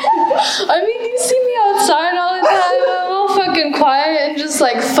 I mean, you see me outside all the time. I'm all fucking quiet and just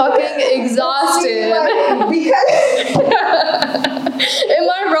like fucking exhausted. Because Am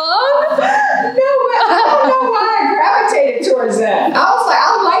I wrong? no, but I don't know why I gravitated towards that. I was like, I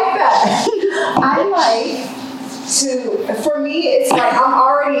like that. I like for me, it's like I'm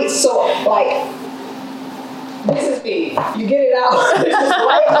already so like. This is me. You get it out. It's just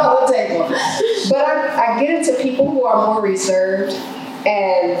right on the table. But I get into people who are more reserved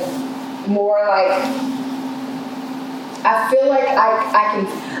and more like. I feel like I can.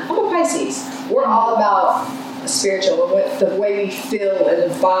 I'm a Pisces. We're all about spiritual, the way we feel and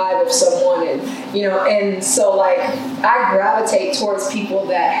the vibe of someone, and and so like I gravitate towards people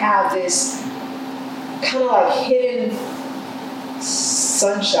that have this kind of like hidden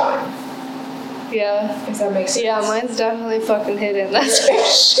sunshine. Yeah. If that makes sense. Yeah, mine's definitely fucking hidden, that's for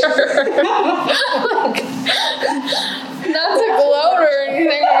sure. Like, not to gloat or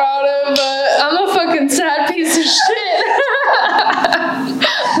anything about it, but I'm a fucking sad piece of shit.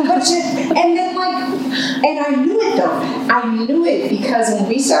 And then and I knew it though. I knew it because when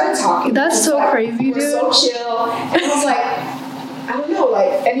we started talking, that's so crazy, we're so chill, and I was like, I don't know,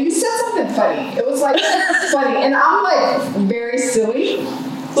 and you said something funny. It was like funny, and I'm like very silly.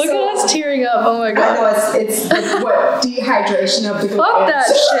 Look at us tearing up. Oh my god. I know it's what dehydration of the fuck that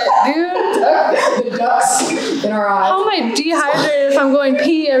shit, dude. The ducks in our eyes. How am I dehydrated if I'm going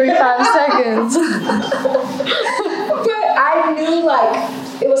pee every 5 seconds? But I knew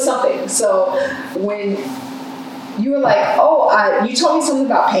it was something. So when you were like, you told me something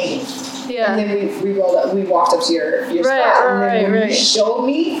about painting. Yeah. And then we rolled up. We walked up to your spot, and then when you showed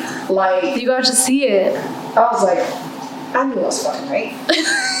me, you got to see it. I was like, I knew I was fucking right.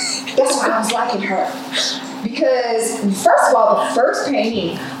 That's why I was liking her. Because first of all, the first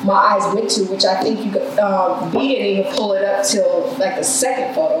painting my eyes went to, which I think you we didn't even pull it up till the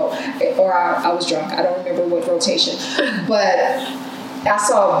second photo, or I was drunk. I don't remember what rotation, but I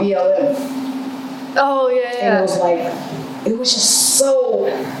saw BLM. Oh yeah. And it was just so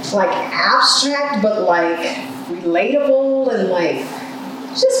abstract, but relatable and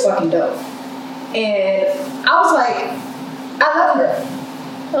just fucking dope. And I was like, I love her.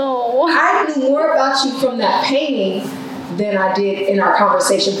 Oh. I knew more about you from that painting than I did in our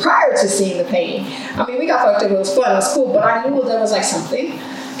conversation prior to seeing the painting. I mean, we got fucked up. It was fun. It was cool. But I knew there was something.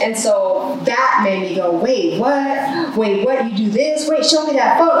 And so that made me go, wait, what? Wait, what? You do this? Wait, show me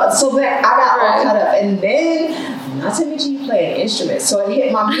that photo. So then I got all cut up. And then, not to mention you play an instrument. So it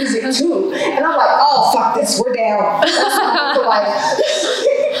hit my music too. And I'm like, oh, fuck this. We're down.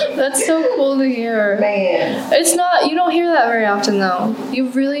 That's so cool to hear. Man. It's not, you don't hear that very often though. You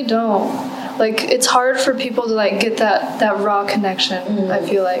really don't. It's hard for people to get that raw connection, I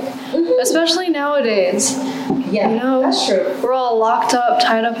feel like. Especially nowadays. Yeah, that's true. We're all locked up,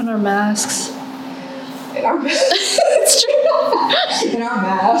 tied up in our masks. In our masks. It's true. In our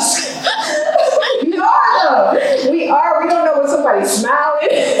masks. We are though. We are. We don't know when somebody's smiling.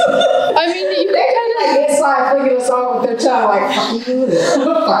 I mean, you can kind of inside flicking us off with their tongue, fuck you,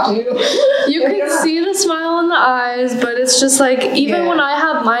 fuck you. You can see the smile in the eyes, but it's just even when I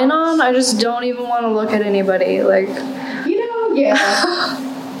have mine on, I just don't even want to look at anybody. Yeah.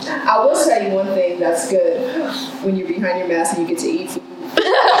 I will tell you one thing that's good when you're behind your mask and you get to eat food.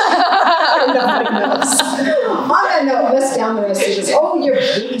 Nobody knows. On that note, let's down the rest of this. Oh, you're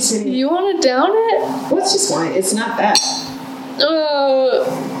babysitting. You want to down it? Let's just wine. It's not bad.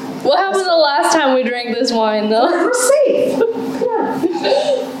 What happened the last time we drank this wine, though? We're safe.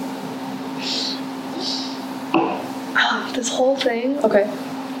 This whole thing? Okay.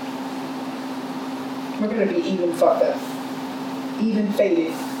 We're going to be even fucked up. Even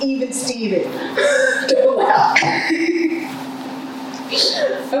faded. Even Steven. Don't laugh.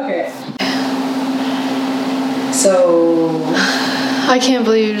 Okay. So... I can't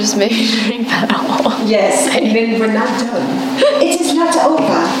believe you just made me drink that all. Yes, and then we're not done. It is not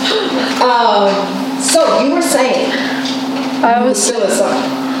over. So you were saying I was feeling something.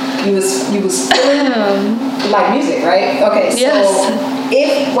 You was feeling music, right? Okay, so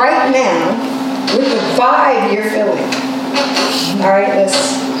if right now, with the vibe you're feeling, all right,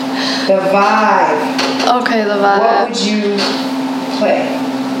 the vibe. Okay, the vibe. What would you play?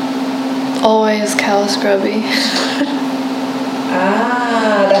 Always Cal Scrubby.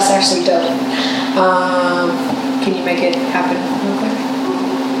 That's actually dope. Can you make it happen real quick?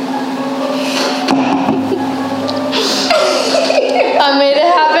 I made it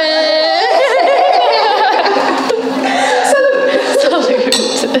happen.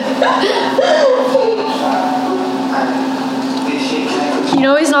 You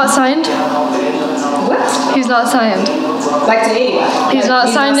know he's not signed? What? He's not signed. To anybody? He's not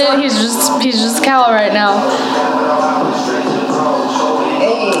signed it. He's just Cal right now.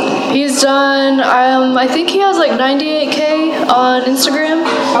 He's done, I think he has 98K on Instagram.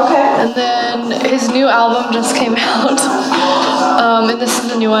 Okay. And then his new album just came out. And this is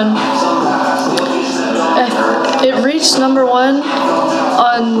the new one. It reached number 1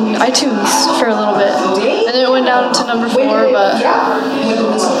 on iTunes for a little bit, and then it went down to number 4, but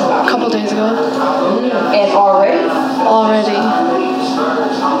a couple days ago. And already? Already.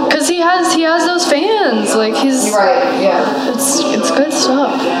 Cause he has those fans, like he's right. Yeah, it's good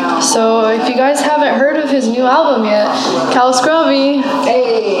stuff. So if you guys haven't heard of his new album yet, Cal Scrubby,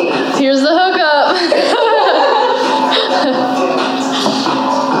 hey, here's the hookup.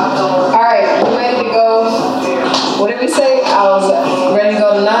 All right, we ready to go? What did we say? I was ready to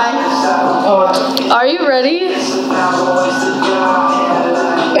go to 9. Are you ready?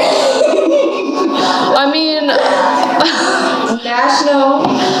 I mean, National.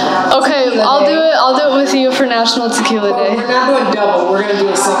 Okay, I'll do it with you for National Tequila Day. We're not doing double. We're gonna do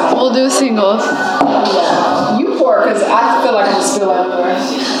a single. We'll do a single. Yeah. You pour, cause I feel like I'm still everywhere.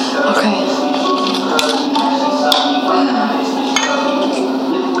 Okay.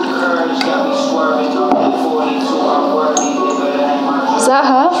 Is that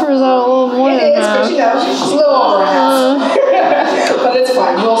half or is that a little more than half? But it's a little over half. But it's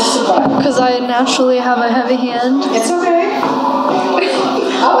fine. We'll survive. Because I naturally have a heavy hand. It's okay.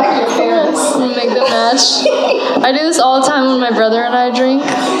 I like your fairness. Make them match. I do this all the time when my brother and I drink.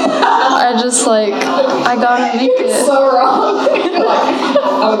 I just I gotta make it. It's so wrong.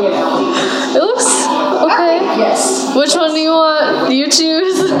 It looks okay. Yes. Which one do you want? You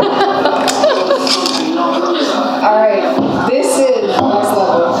choose. Alright, this is next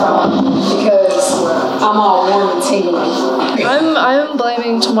level because I'm all warm and tingling. I'm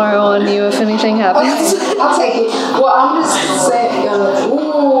blaming tomorrow on you if anything happens. Okay, I'll take it. Well, I'm just saying,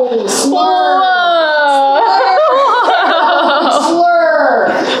 ooh, slur. Slur.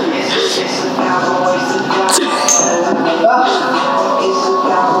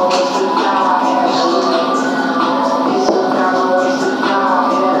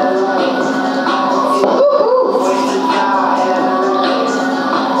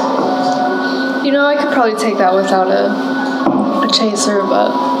 You know, I could probably take that without a chaser,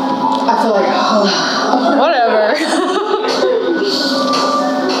 but I feel like, whatever.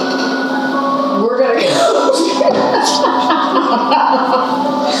 We're gonna go.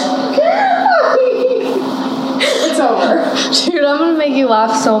 It's over. Dude, I'm gonna make you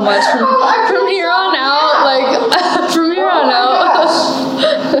laugh so much from here on out. From here on out.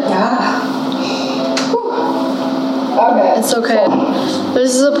 Yeah. Okay. It's okay.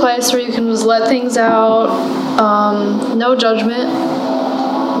 This is a place where you can just let things out. No judgment.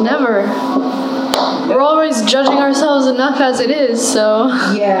 Never. We're always judging ourselves enough as it is, so.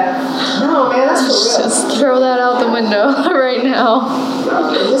 Yeah. No, man, that's for real. Just throw that out the window right now.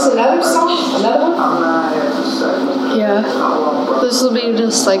 Is this another song? Another one? Yeah. This will be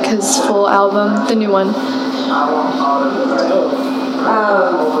just his full album, the new one.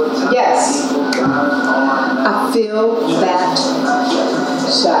 Yes. I feel that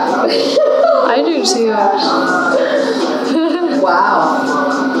shot. I do too.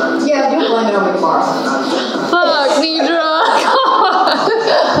 Wow. Yeah, you'll blame it on me tomorrow. Fuck, Nidra.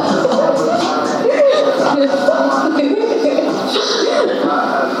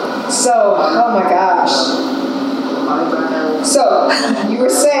 So, oh my gosh. So, you were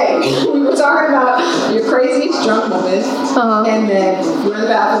saying, we were talking about your craziest drunk moment, and then you were in the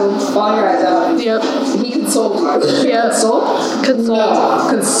bathroom, bawling your eyes out. Yep. He consoled you. Yep. Console? Console. No,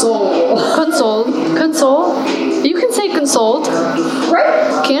 console. Console. You can say consoled.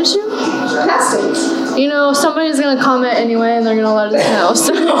 Right? Can't you? Past tense. You know, somebody's gonna comment anyway, and they're gonna let us know.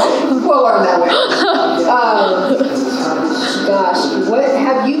 So. We'll learn that way. Gosh, what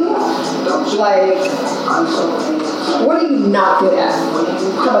have you what are you not good at?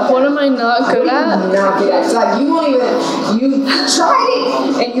 What am I not good at? Not good at. You won't even. You tried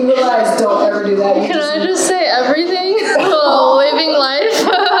it, and you realize don't ever do that. Can I just say everything? Well, living life.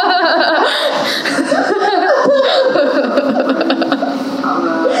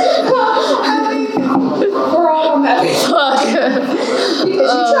 We're all on that. Fuck. Because you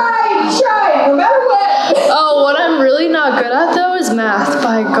tried, no matter what. Oh, what I'm really not good at though is math.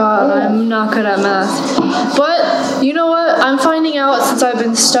 By God, I'm not good at math. But you know what? I'm finding out since I've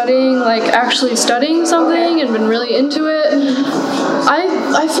been studying, actually studying something and been really into it.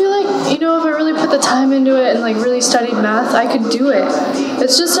 I feel like, if I really put the time into it and really studied math, I could do it.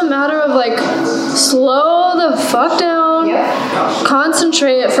 It's just a matter of slow the fuck down,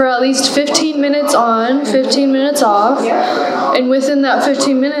 concentrate for at least 15 minutes on, 15 minutes off, and within that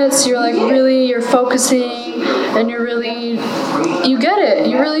 15 minutes, you're you're focusing and you get it.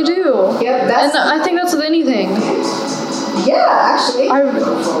 You really do. Yep, and I think that's with anything. Yeah, actually.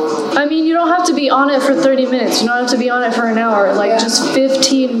 I mean, you don't have to be on it for 30 minutes. You don't have to be on it for an hour. Like, just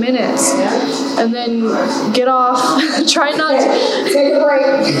 15 minutes. And then get off. Try not to... Take a break.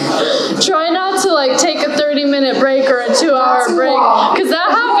 Try not to, like, take a 30-minute break or a 2-hour break. Because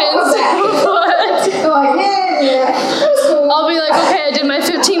that happens. But... like, yeah. That was cool. I'll be like, okay, I did my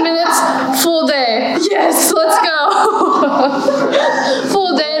 15 minutes. Full day. Yes, let's go.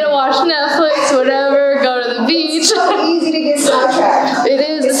 Full day to watch Netflix, whatever. Go to the beach. It's so easy to get sidetracked. It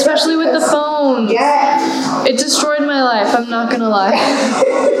is, especially with the phone. Yeah. It destroyed my life, I'm not gonna lie.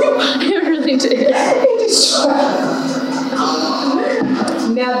 It really did. It destroyed.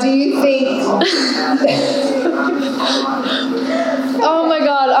 Now, do you think... Oh my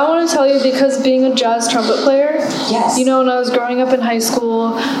god, I want to tell you, because being a jazz trumpet player, yes. You know, when I was growing up in high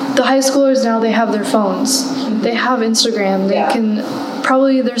school, the high schoolers now, they have their phones. Mm-hmm. They have Instagram. They can...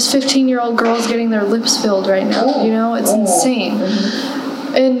 Probably there's 15-year-old girls getting their lips filled right now. Ooh. You know, it's insane.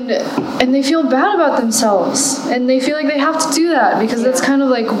 Mm-hmm. And they feel bad about themselves. And they feel like they have to do that because that's kind of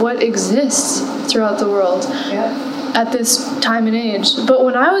like what exists throughout the world. Yeah. At this time and age. But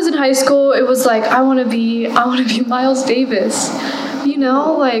when I was in high school, it was like, I want to be Miles Davis. You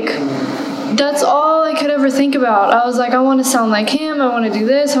know, like, that's all I could ever think about. I was like, I want to sound like him. I want to do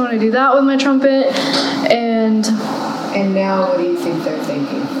this. I want to do that with my trumpet. And now what do you think they're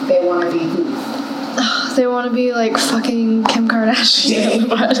thinking? They want to be who? They want to be like fucking Kim Kardashian.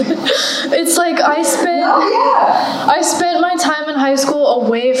 But it's like I spent my time in high school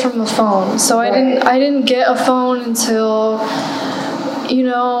away from the phone. So I didn't get a phone until, you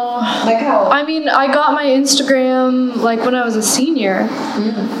know, like how? I mean, I got my Instagram like when I was a senior,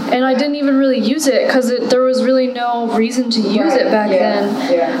 and I didn't even really use it because there was really no reason to use it back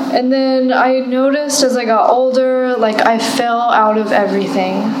then. Yeah. And then I noticed as I got older, like I fell out of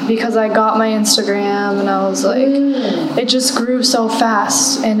everything because I got my Instagram, and I was like, it just grew so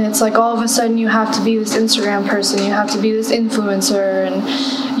fast, and it's like all of a sudden you have to be this Instagram person, you have to be this influencer, and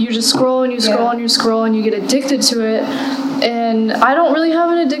you just scroll and you scroll and you scroll and you get addicted to it. And I don't really have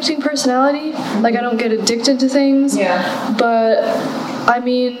an addicting personality. Like, I don't get addicted to things. Yeah. But, I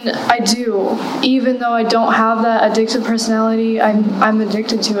mean, I do. Even though I don't have that addictive personality, I'm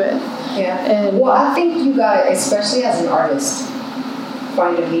addicted to it. Yeah. And well, I think you gotta, especially as an artist,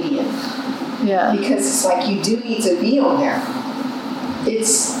 find a medium. Yeah. Because it's like you do need to be on there.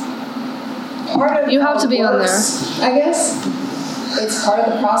 It's part of you have to be works, on there. I guess. It's part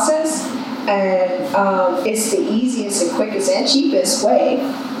of the process. And it's the easiest and quickest and cheapest way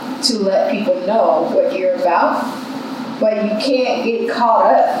to let people know what you're about, but you can't get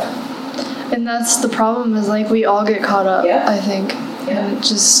caught up. And that's the problem, is like we all get caught up, I think. And it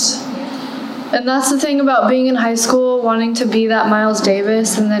just... And that's the thing about being in high school, wanting to be that Miles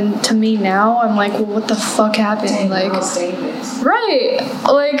Davis, and then to me now, I'm like, well, what the fuck happened? Dang, like, Miles Davis. Right.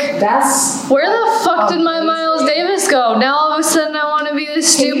 Like, that's where the fuck did my Miles Davis go? Now all of a sudden I want to be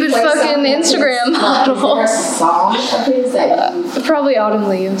this stupid fucking Instagram model. Is there a song of his that you... Probably Autumn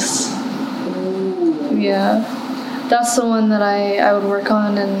Leaves. Ooh. Yeah. That's the one that I would work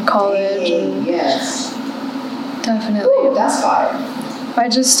on in college. Dang, yes. Definitely. Ooh, that's fire.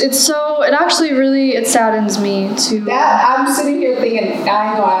 It saddens me to... That, I'm sitting here thinking, I ain't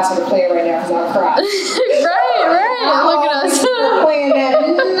gonna ask her to play it right now because I'll cry. right. Look at us. Playing that,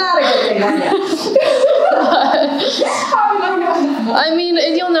 not a good thing right now. I mean,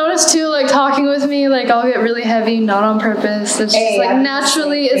 and you'll notice too, like, talking with me, like, I'll get really heavy, not on purpose. It's just, like,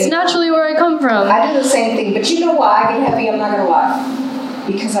 naturally, it's naturally where I come from. I do the same thing, but you know why I get heavy? I'm not gonna lie.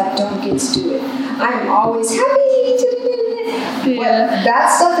 Because I don't get to do it. I'm always happy to do it. Yeah. But that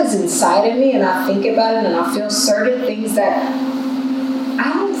stuff is inside of me, and I think about it, and I feel certain things that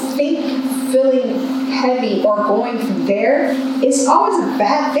I don't think feeling heavy or going from there is always a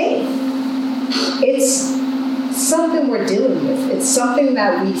bad thing. It's something we're dealing with. It's something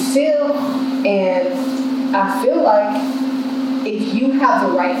that we feel, and I feel like if you have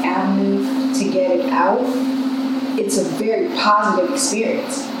the right avenue to get it out, it's a very positive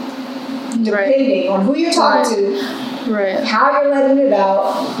experience. Depending on who you're talking to, how you're letting it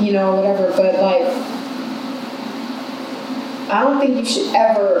out, you know, whatever. But, like, I don't think you should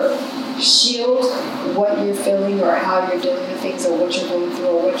ever shield what you're feeling or how you're dealing with things or what you're going through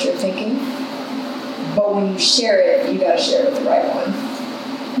or what you're thinking. But when you share it, you gotta share it with the right one.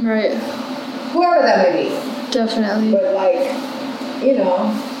 Right. Whoever that may be. Definitely. But, like, you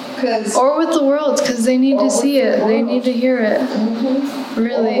know, because... Or with the world, because they need to see it. They need to hear it. Mm-hmm.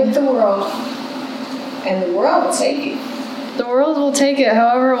 Really. Or with the world. And the world will take it. The world will take it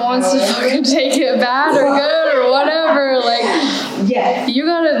however it wants to fucking take it, bad or good or whatever. Like, you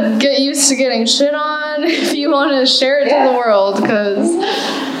gotta get used to getting shit on one if you want to share it to the world, because,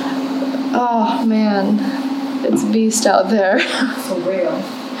 oh man, it's a beast out there. For real.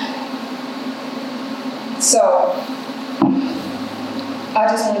 So, I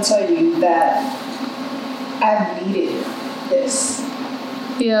just want to tell you that I've needed this.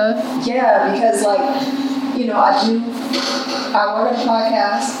 Yeah. Yeah, because I work on a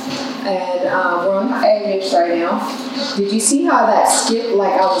podcast, and we're on hiatus right now. Did you see how that skipped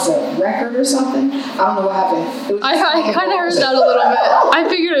like I was a record or something? I don't know what happened. It was I kind of heard that a little bit. I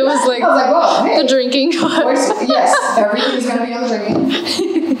figured it was like, I was like, oh, hey. The drinking. Yes, everything's going to be on the drinking.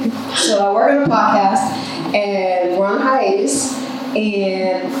 So I work on a podcast, and we're on hiatus.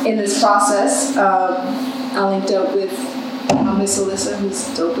 And in this process, I linked up with Miss Alyssa, who's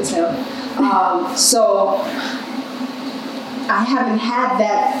dope as hell. So I haven't had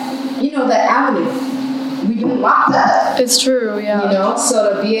that avenue. We've been locked up. It's true, yeah.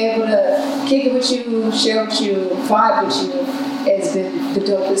 So to be able to kick it with you, share with you, vibe with you, has been the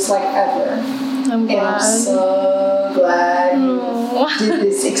dopest ever. I'm glad. And I'm so glad you did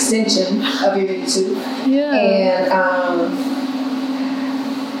this extension of your YouTube. Yeah. And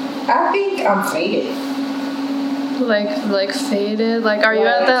I think I'm faded. Like faded? Like, are you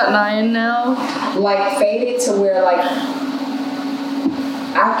at that 9 now? Faded to where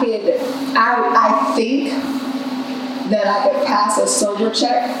I think that I could pass a sober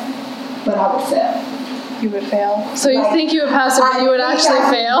check, but I would fail. You would fail? So you think you would pass it, but you would actually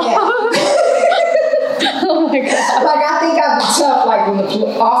fail? Yeah. Oh my God. I think I'd be tough, when the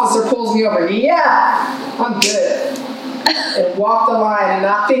officer pulls me over. Yeah, I'm good. And walk the line, and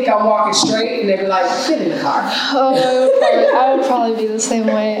I think I'm walking straight, and they'd be like, get in the car. Oh, I would probably be the same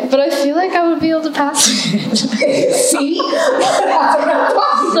way. But I feel like I would be able to pass it. See? That's what I'm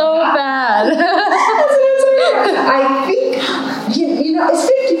talking so about. bad. I think,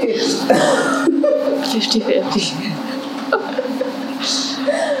 it's 50-50. 50-50.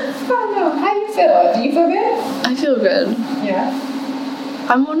 I don't know. How you feel? Do you feel good? I feel good. Yeah.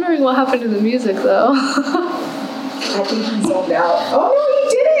 I'm wondering what happened to the music, though. I think he zoned out. Oh, no, he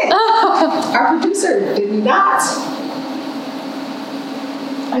didn't. Our producer did not.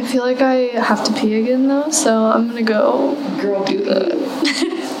 I feel like I have to pee again, though, so I'm going to go. Girl, do that.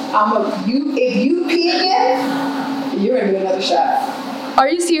 If you pee again, you're going to do another shot. Are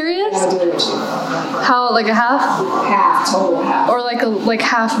you serious? I'll do it with you. How, like a half? Half, total half. Or like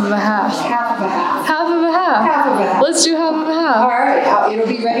half of a half? Half of a half. Half of a half? Half of a half. Let's do half of a half. All right, it'll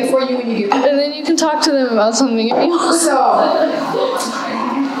be ready for you when you get back. And then you can talk to them about something if you want. So,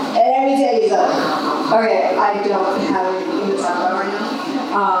 let me tell you something. Okay, I don't have anything to talk about right now.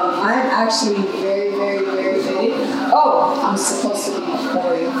 I'm actually very, very, very faded. Oh, I'm supposed to be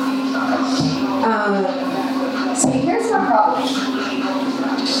boring. See, here's my problem.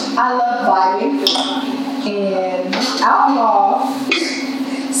 I love vibing, and alcohol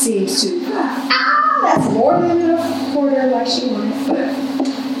seems to, that's more than a quarter like she wanted, but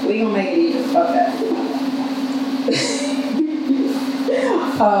we gonna make it even. Fuck that.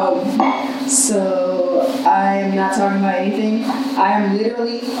 So I am not talking about anything. I am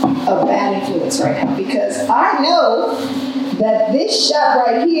literally a bad influence right now because I know that this shot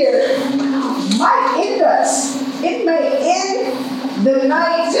right here might end us. It may end the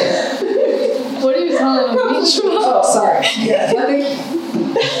night. What are you calling a beach ball? Oh, sorry. Yeah,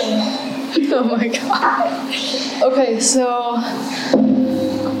 Oh my God. Okay, so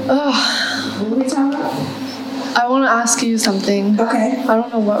what were we talking about? I want to ask you something. Okay. I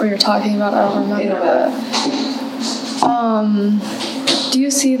don't know what we were talking about. I don't remember. Do you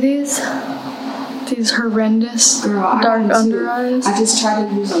see these horrendous dark under eyes? I just tried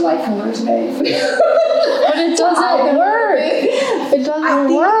to use a light color today. But it doesn't work. It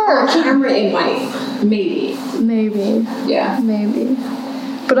doesn't work. On camera it might. Maybe. Yeah. Maybe.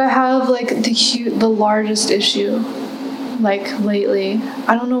 But I have the largest issue lately.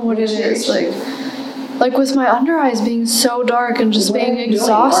 I don't know what it is. Like with my under eyes being so dark and just being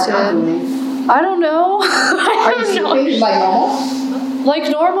exhausted. I don't know. I don't know. Like normal? Like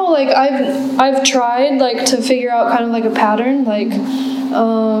normal, I've tried to figure out kind of a pattern,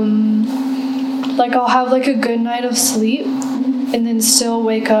 I'll have a good night of sleep and then still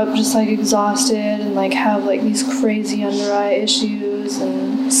wake up just exhausted and have these crazy under eye issues.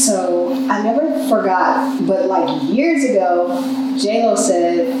 And so I never forgot, but years ago, J-Lo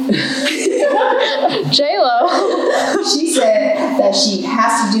said she said that she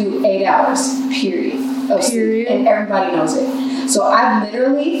has to do 8 hours period of sleep, and everybody knows it. So I've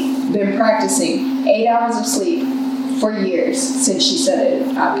literally been practicing 8 hours of sleep for years since she said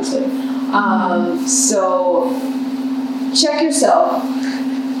it, obviously. So check yourself.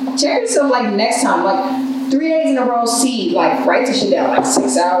 check yourself like next time, like 3 days in a row, like write the shit down, like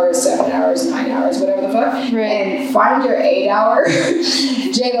 6 hours, 7 hours, 9 hours, whatever the fuck. Right. And find your 8 hour.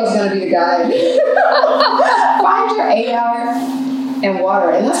 Jago's gonna be the guy. Find your 8 hour and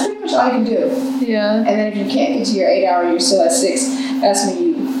water. And that's pretty much all you can do. Yeah. And then if you can't get to your 8 hour and you're still at 6, that's when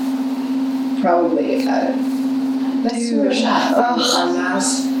you probably let's do a shot.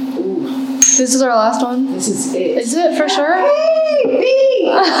 Ooh. This is our last one? This is it. Is it for sure? Hey, me!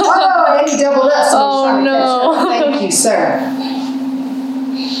 Oh, and he doubled up. So Oh, no. Thank you, sir.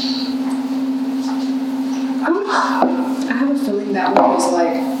 I have a feeling that one was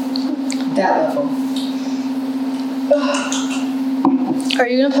like that level. Are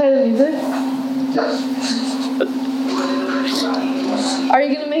you gonna play the music? Are you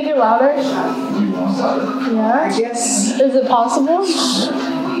gonna make it louder? Yeah? I guess. Is it possible?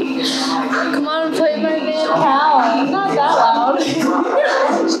 Come on and play my band Cal. Not that loud.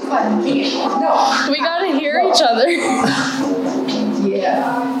 No. We gotta hear each other.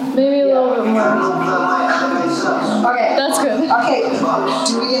 Yeah. Maybe a little bit more. Okay. That's good. Okay.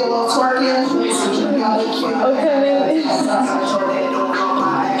 Do we get a little twerk in? Okay.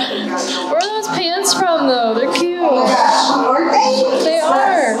 Where are those pants from though? They're cute. Aren't they? They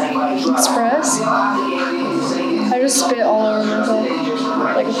are. Express. I just spit all over myself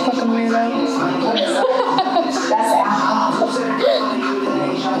like a fucking weirdo.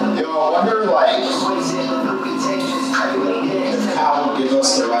 Yo, I wonder, like, if Cal would give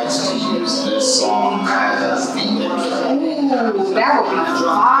us the rights to use this song as the intro. Ooh, that would be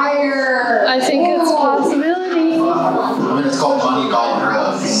fire. I think it's a possibility. I mean, it's called Money by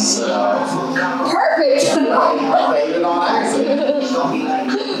Drugs, so Perfect. I played it on accident.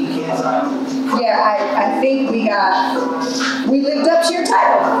 Yeah, I think we lived up to your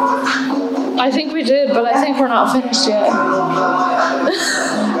title. I think we did, but I think we're not finished yet. I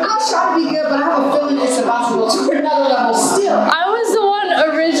was trying to be good, but I have a feeling it's about to go to another level still. I was the one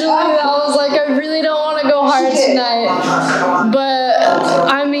originally that was like, I really don't want to go hard tonight. But,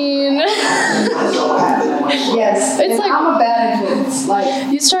 I mean... Yes. It's like... I'm a bad influence.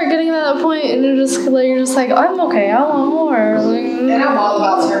 Like, you start getting to that point and you're just like, I'm okay, I want more. Like, and I'm all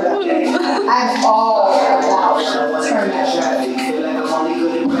about turn up day. I'm all about turn up day.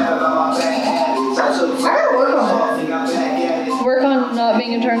 I gotta work on that. work on not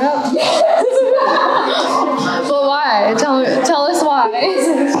being a turn up? But why? Tell us why. Like,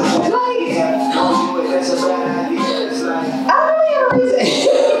 I don't really have a reason.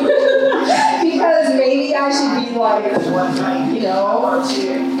 Because maybe I should be like, you know,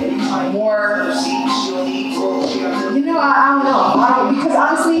 more, you know, I don't know. Because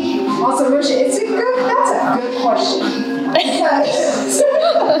honestly, on some real shit, that's a good question. Because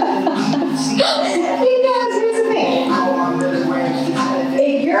here's the thing.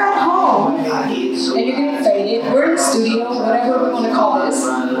 If you're at home and you're getting faded, we're in the studio, whatever we want to call this.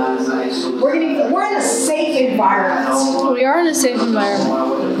 We're in a safe environment. We are in a safe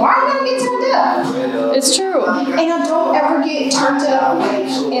environment. Why not get turned up? It's true. And I don't ever get turned up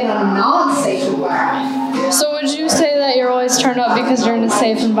in a non-safe environment. So would you say that you're always turned up because you're in a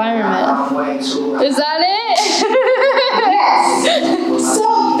safe environment? Is that it? Yes.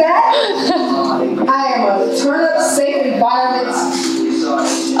 So that I am a turn-up safe environment.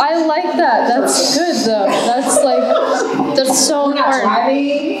 I like that. That's good though. That's so We're not important.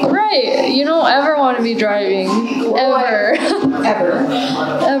 driving. Right. You don't ever want to be driving. Ever. Ever.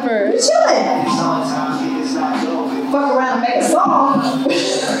 Ever. We're chilling. Fuck around and make a song.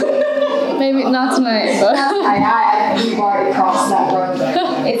 Maybe not tonight, but We've already crossed that road.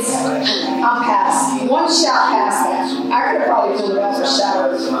 I'm past. One shot past that. I could have probably pulled it off a shower.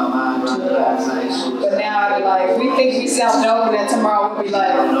 But now I'd be like, we think we sound dope, and then tomorrow we'll be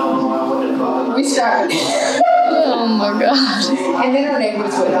like, we started. oh my god. And then our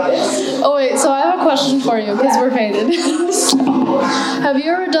neighbors would notice. Oh wait, so I have a question for you because we're faded. Have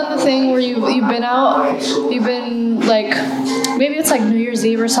you ever done the thing where you've been out, you've been like, maybe it's like New Year's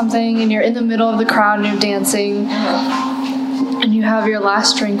Eve or something, and you're in the middle of the crowd and you're dancing, and you have your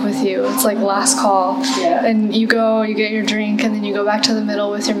last drink with you. It's like last call. Yeah. And you get your drink, and then you go back to the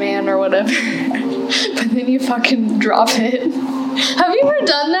middle with your man or whatever. But then you fucking drop it. Have you ever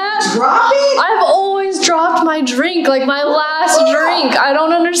done that? Drop it? I've always dropped my drink, like my last drink. I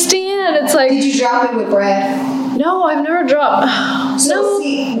don't understand. It's like... Did you drop it with Brad? No, I've never dropped... So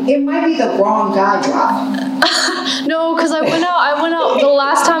see, it might be the wrong guy dropping. No, because I went out, the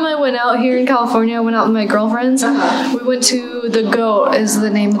last time I went out here in California, I went out with my girlfriends. Uh-huh. We went to The Goat is the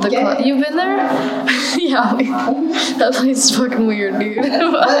name of the club. Yeah. You've been there? Yeah. That place is fucking weird, dude.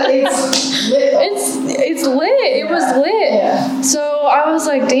 But it's lit. It's lit. It was lit. Yeah. Yeah. So I was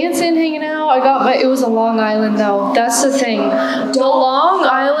like dancing, hanging out. It was a Long Island though. That's the thing. The Long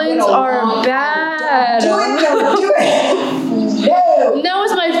Islands are bad. Do it. No. That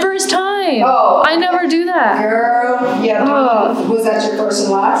was my first time. Oh. I never do that. Girl. Yeah. Was that your first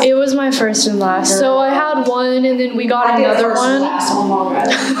and last? It was my first and last. So I had one, and then we got another one.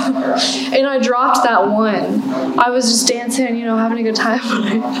 And I dropped that one. I was just dancing, having a good time.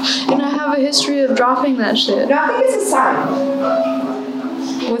 And I have a history of dropping that shit. No, I think it's a sign.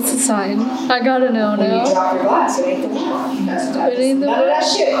 What's the sign? I gotta know When now. you drop your glass, it ain't the one. It ain't the None of that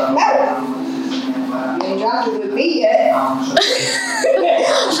shit matter. You ain't dropped it with me yet. I'm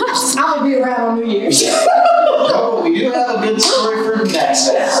gonna be around on New Year's. No, we do have a good story for next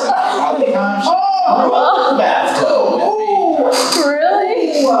episode. Oh, bathtub.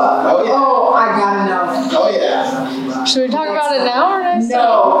 Really? Oh, yeah. Oh, I gotta know. Oh, yeah. Should we talk about it now or next time?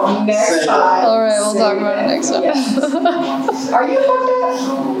 No, next time. Alright, we'll talk about it next time. Yes. Are you fucked up?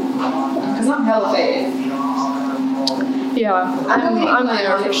 Because I'm hella faded. Yeah, I'm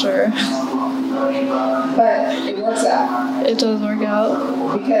there for sure. But it works out. It does work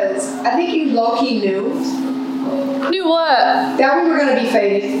out. Because I think you low-key knew Knew what? that we were going to be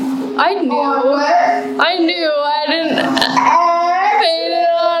faded. I knew. On what? I knew. I didn't fade it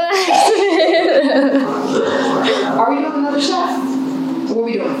on accident. Are we doing another shot? What are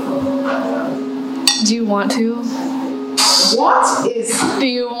we doing? Do you want to? What is... Do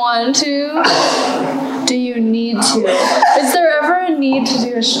you want to? Do you need to? Is there ever a need to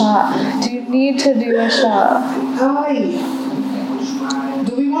do a shot? Do you need to do a shot? Hi.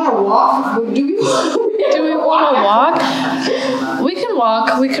 Do we want to walk? Do we want to walk? We can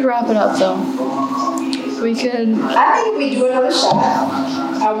walk. We could wrap it up though. We could. I think if we do another shot,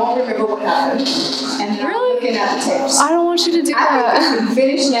 I won't remember what happened. And then I'm looking at the tapes. I don't want you to do I think that. I can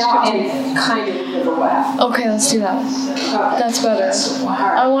finish now and kind of remember what happened. Okay, let's do that. Okay. That's better. All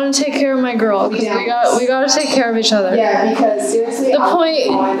right. I want to take care of my girl because we got to take care of each other. Yeah, because seriously, The I'm point-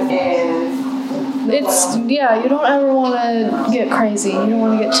 going and You don't ever want to get crazy. You don't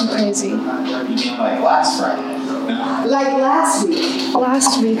want to get too crazy. You mean like last Friday? like last week.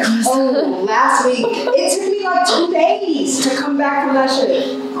 Last week was. Oh, last week. It took me like 2 days to come back from that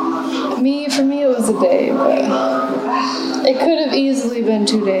shit. For me, it was a day, but it could have easily been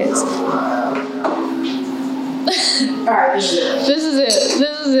 2 days. Alright, this is it.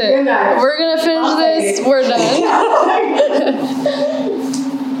 This is it. Good night. We're gonna finish this. We're done.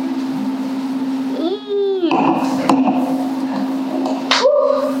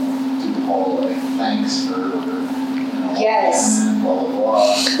 Thanks for Yes. blah, blah,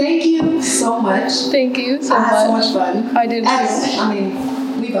 blah. Thank you so much. Thank you so I had so much. much fun. I did too. I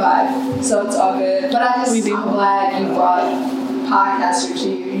mean, we vibe, so it's all good. But I'm glad you brought Podcaster to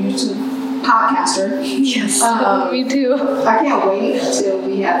your YouTube podcaster. Yes, me too. I can't wait till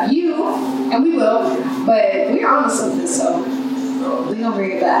we have you, and we will. But we're on to something, so we're gonna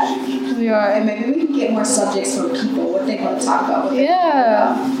bring it back. We are. And maybe we can get more subjects from people, what they want to talk about.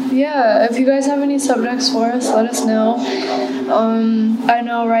 Yeah. If you guys have any subjects for us, let us know. I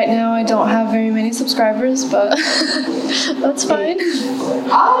know right now I don't have very many subscribers, but that's fine. I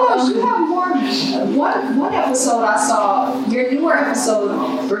don't know, you have more. One episode I saw, your newer episode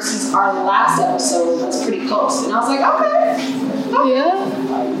versus our last episode was pretty close. And I was like, okay. Yeah.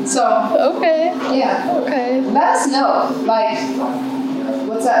 So, Okay. yeah. Okay. Let us know. Like,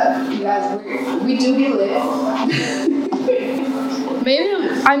 what's up? You guys, we do get lit. Maybe,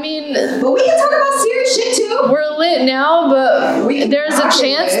 I mean, But we can talk about serious shit too. we're lit now, but there's a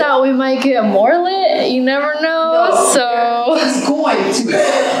chance that we might get more lit. You never know. No, So it's going to.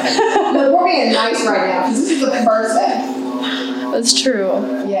 Look, we're being nice right now because this is the first step. that's true.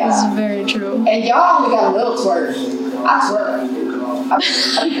 Yeah. That's very true. And y'all only got a little twerk. I twerk. I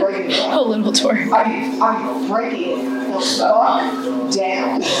be breaking it. A little twerk. I be breaking it. The fuck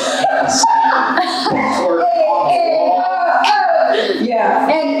down. Yeah,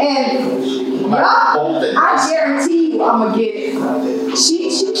 and y'all, I guarantee you I'm gonna get it. She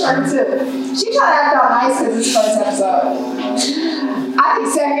trying to act all nice because this first episode. I think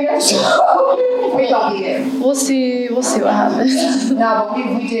second episode we gonna get it. We'll see what happens. No, but we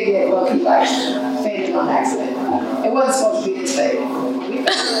did get low-key like faded on accident. It wasn't supposed to be this faded.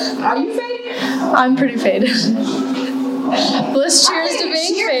 Are you faded? I'm pretty faded. Let's cheers to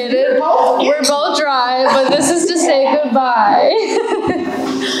being faded. We're both dry, but this is to say goodbye.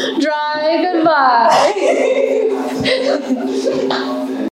 Dry goodbye.